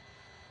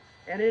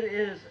 and it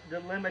is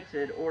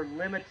delimited or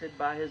limited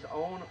by His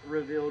own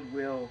revealed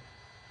will.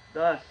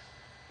 Thus,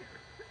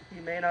 He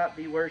may not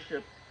be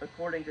worshipped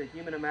according to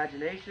human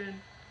imagination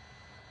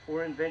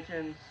or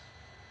inventions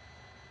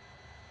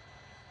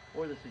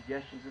or the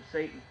suggestions of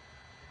Satan,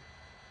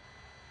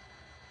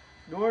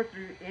 nor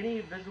through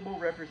any visible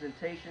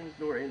representations,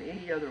 nor in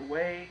any other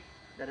way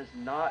that is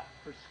not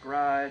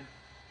prescribed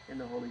in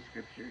the Holy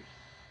Scriptures.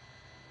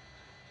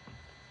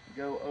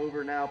 Go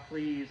over now,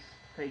 please,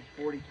 page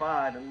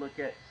 45, and look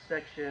at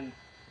section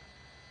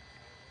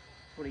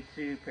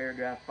 22,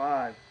 paragraph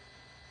 5.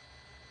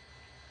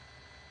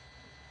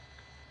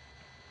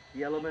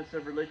 The elements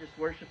of religious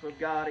worship of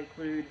God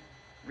include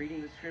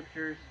reading the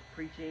Scriptures,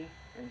 preaching,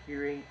 and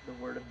hearing the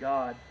Word of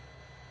God,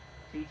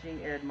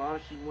 teaching and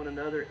admonishing one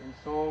another in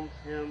psalms,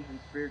 hymns, and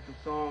spiritual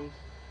songs,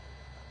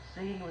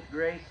 singing with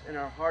grace in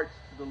our hearts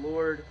to the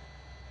Lord,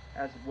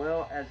 as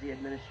well as the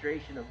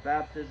administration of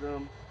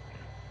baptism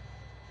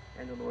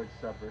and the Lord's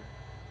Supper.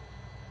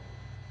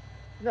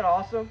 Isn't that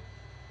awesome?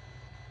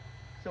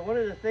 So one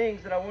of the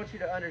things that I want you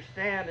to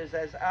understand is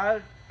as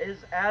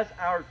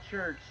our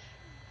church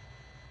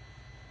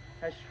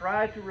has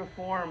strived to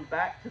reform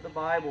back to the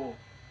Bible,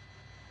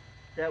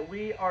 that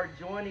we are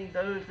joining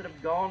those that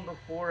have gone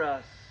before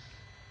us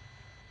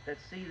that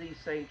see these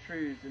same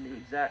truths in the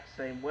exact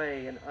same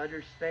way and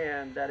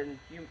understand that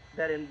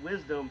in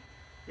wisdom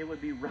it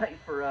would be right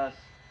for us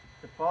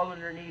to fall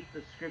underneath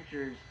the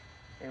Scriptures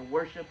and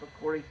worship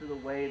according to the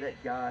way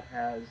that God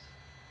has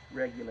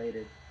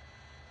regulated.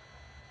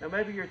 Now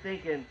maybe you're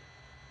thinking,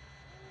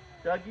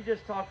 Doug, you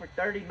just talked for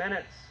 30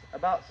 minutes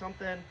about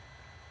something.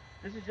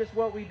 This is just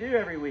what we do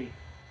every week.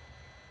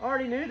 I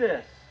already knew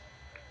this.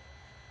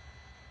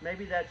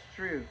 Maybe that's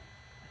true.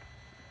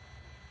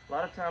 A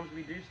lot of times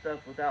we do stuff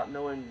without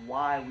knowing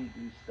why we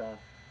do stuff.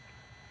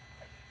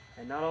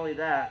 And not only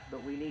that,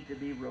 but we need to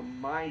be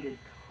reminded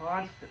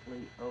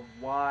constantly of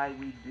why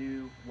we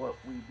do what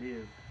we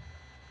do,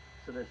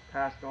 so that's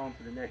passed on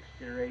to the next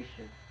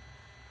generation.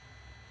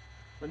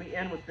 Let me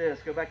end with this.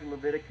 Go back to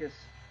Leviticus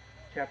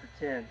chapter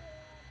 10.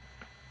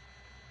 I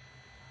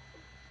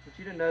want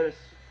you to notice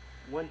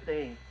one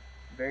thing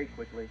very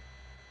quickly.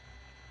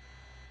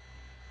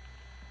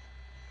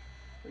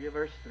 Look at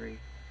verse 3.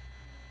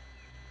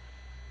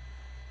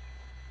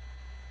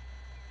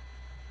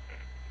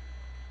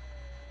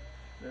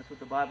 That's what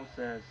the Bible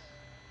says.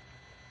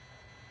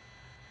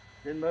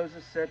 Then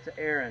Moses said to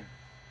Aaron,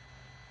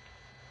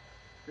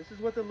 this is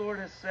what the Lord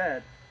has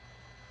said.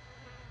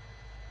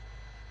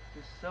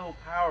 This is so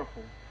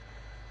powerful.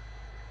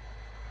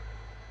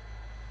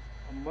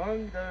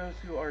 Among those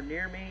who are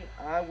near me,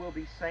 I will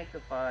be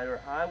sanctified, or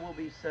I will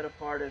be set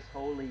apart as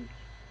holy.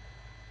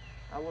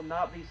 I will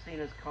not be seen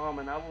as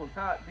common. I will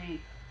not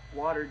be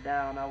watered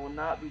down. I will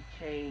not be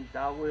changed.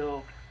 I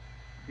will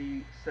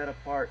be set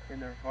apart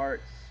in their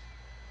hearts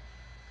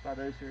by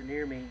those who are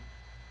near me.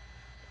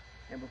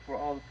 And before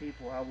all the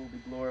people, I will be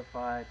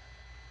glorified.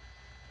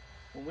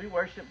 When we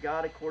worship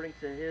God according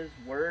to His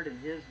Word and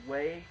His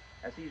way,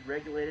 as He's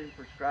regulated and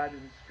prescribed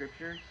in His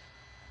Scriptures,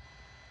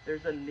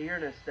 there's a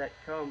nearness that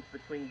comes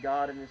between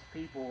God and His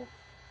people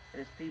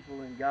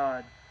and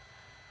God.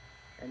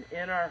 And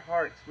in our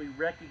hearts, we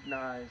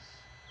recognize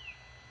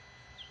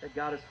that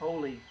God is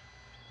holy,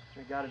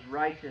 that God is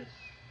righteous,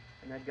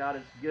 and that God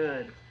is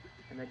good,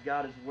 and that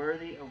God is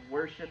worthy of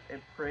worship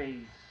and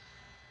praise.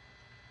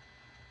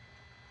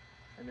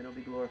 And then He'll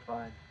be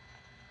glorified.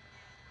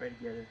 Pray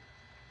together.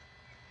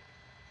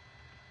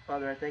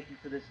 Father, I thank You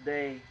for this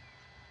day.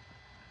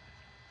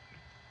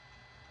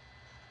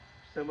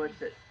 So much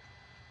that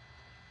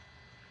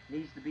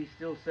needs to be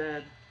still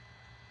said.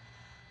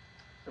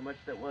 So much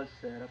that was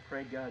said. I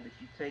pray, God, that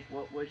You take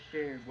what was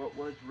shared, what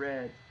was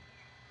read,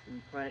 and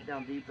You plant it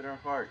down deep in our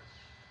hearts,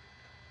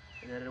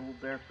 and that it will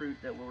bear fruit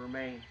that will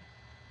remain.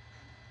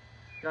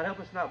 God, help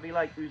us not be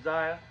like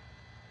Uzziah,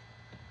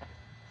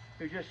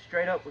 who just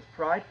straight up was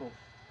prideful.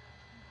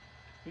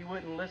 He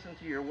wouldn't listen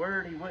to your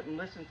word. He wouldn't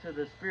listen to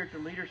the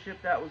spiritual leadership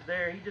that was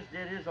there. He just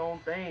did his own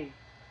thing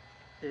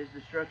to his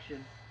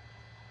destruction.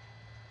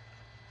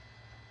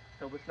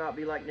 Help us not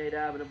be like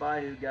Nadab and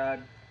Abihu,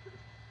 God.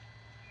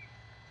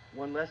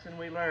 One lesson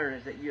we learn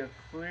is that you have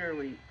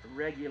clearly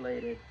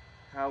regulated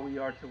how we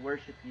are to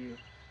worship you.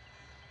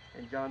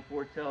 And John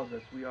 4 tells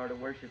us we are to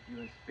worship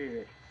you in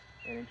spirit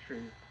and in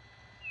truth.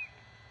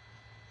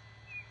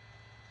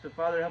 So,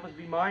 Father, help us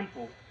be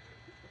mindful.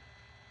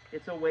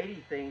 It's a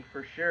weighty thing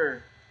for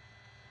sure,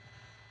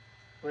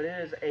 but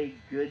it is a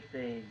good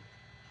thing.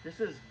 This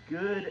is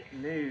good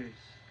news.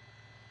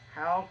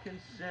 How can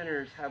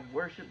sinners have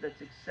worship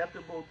that's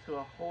acceptable to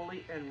a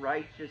holy and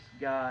righteous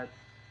God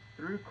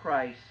through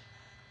Christ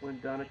when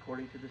done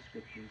according to the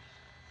Scriptures?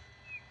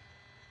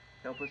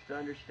 Help us to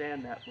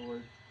understand that,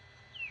 Lord.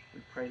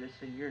 We pray this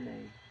in your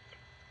name.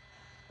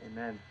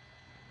 Amen.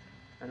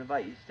 I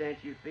invite you to stand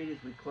to your feet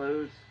as we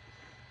close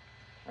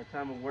our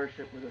time of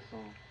worship with a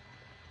song.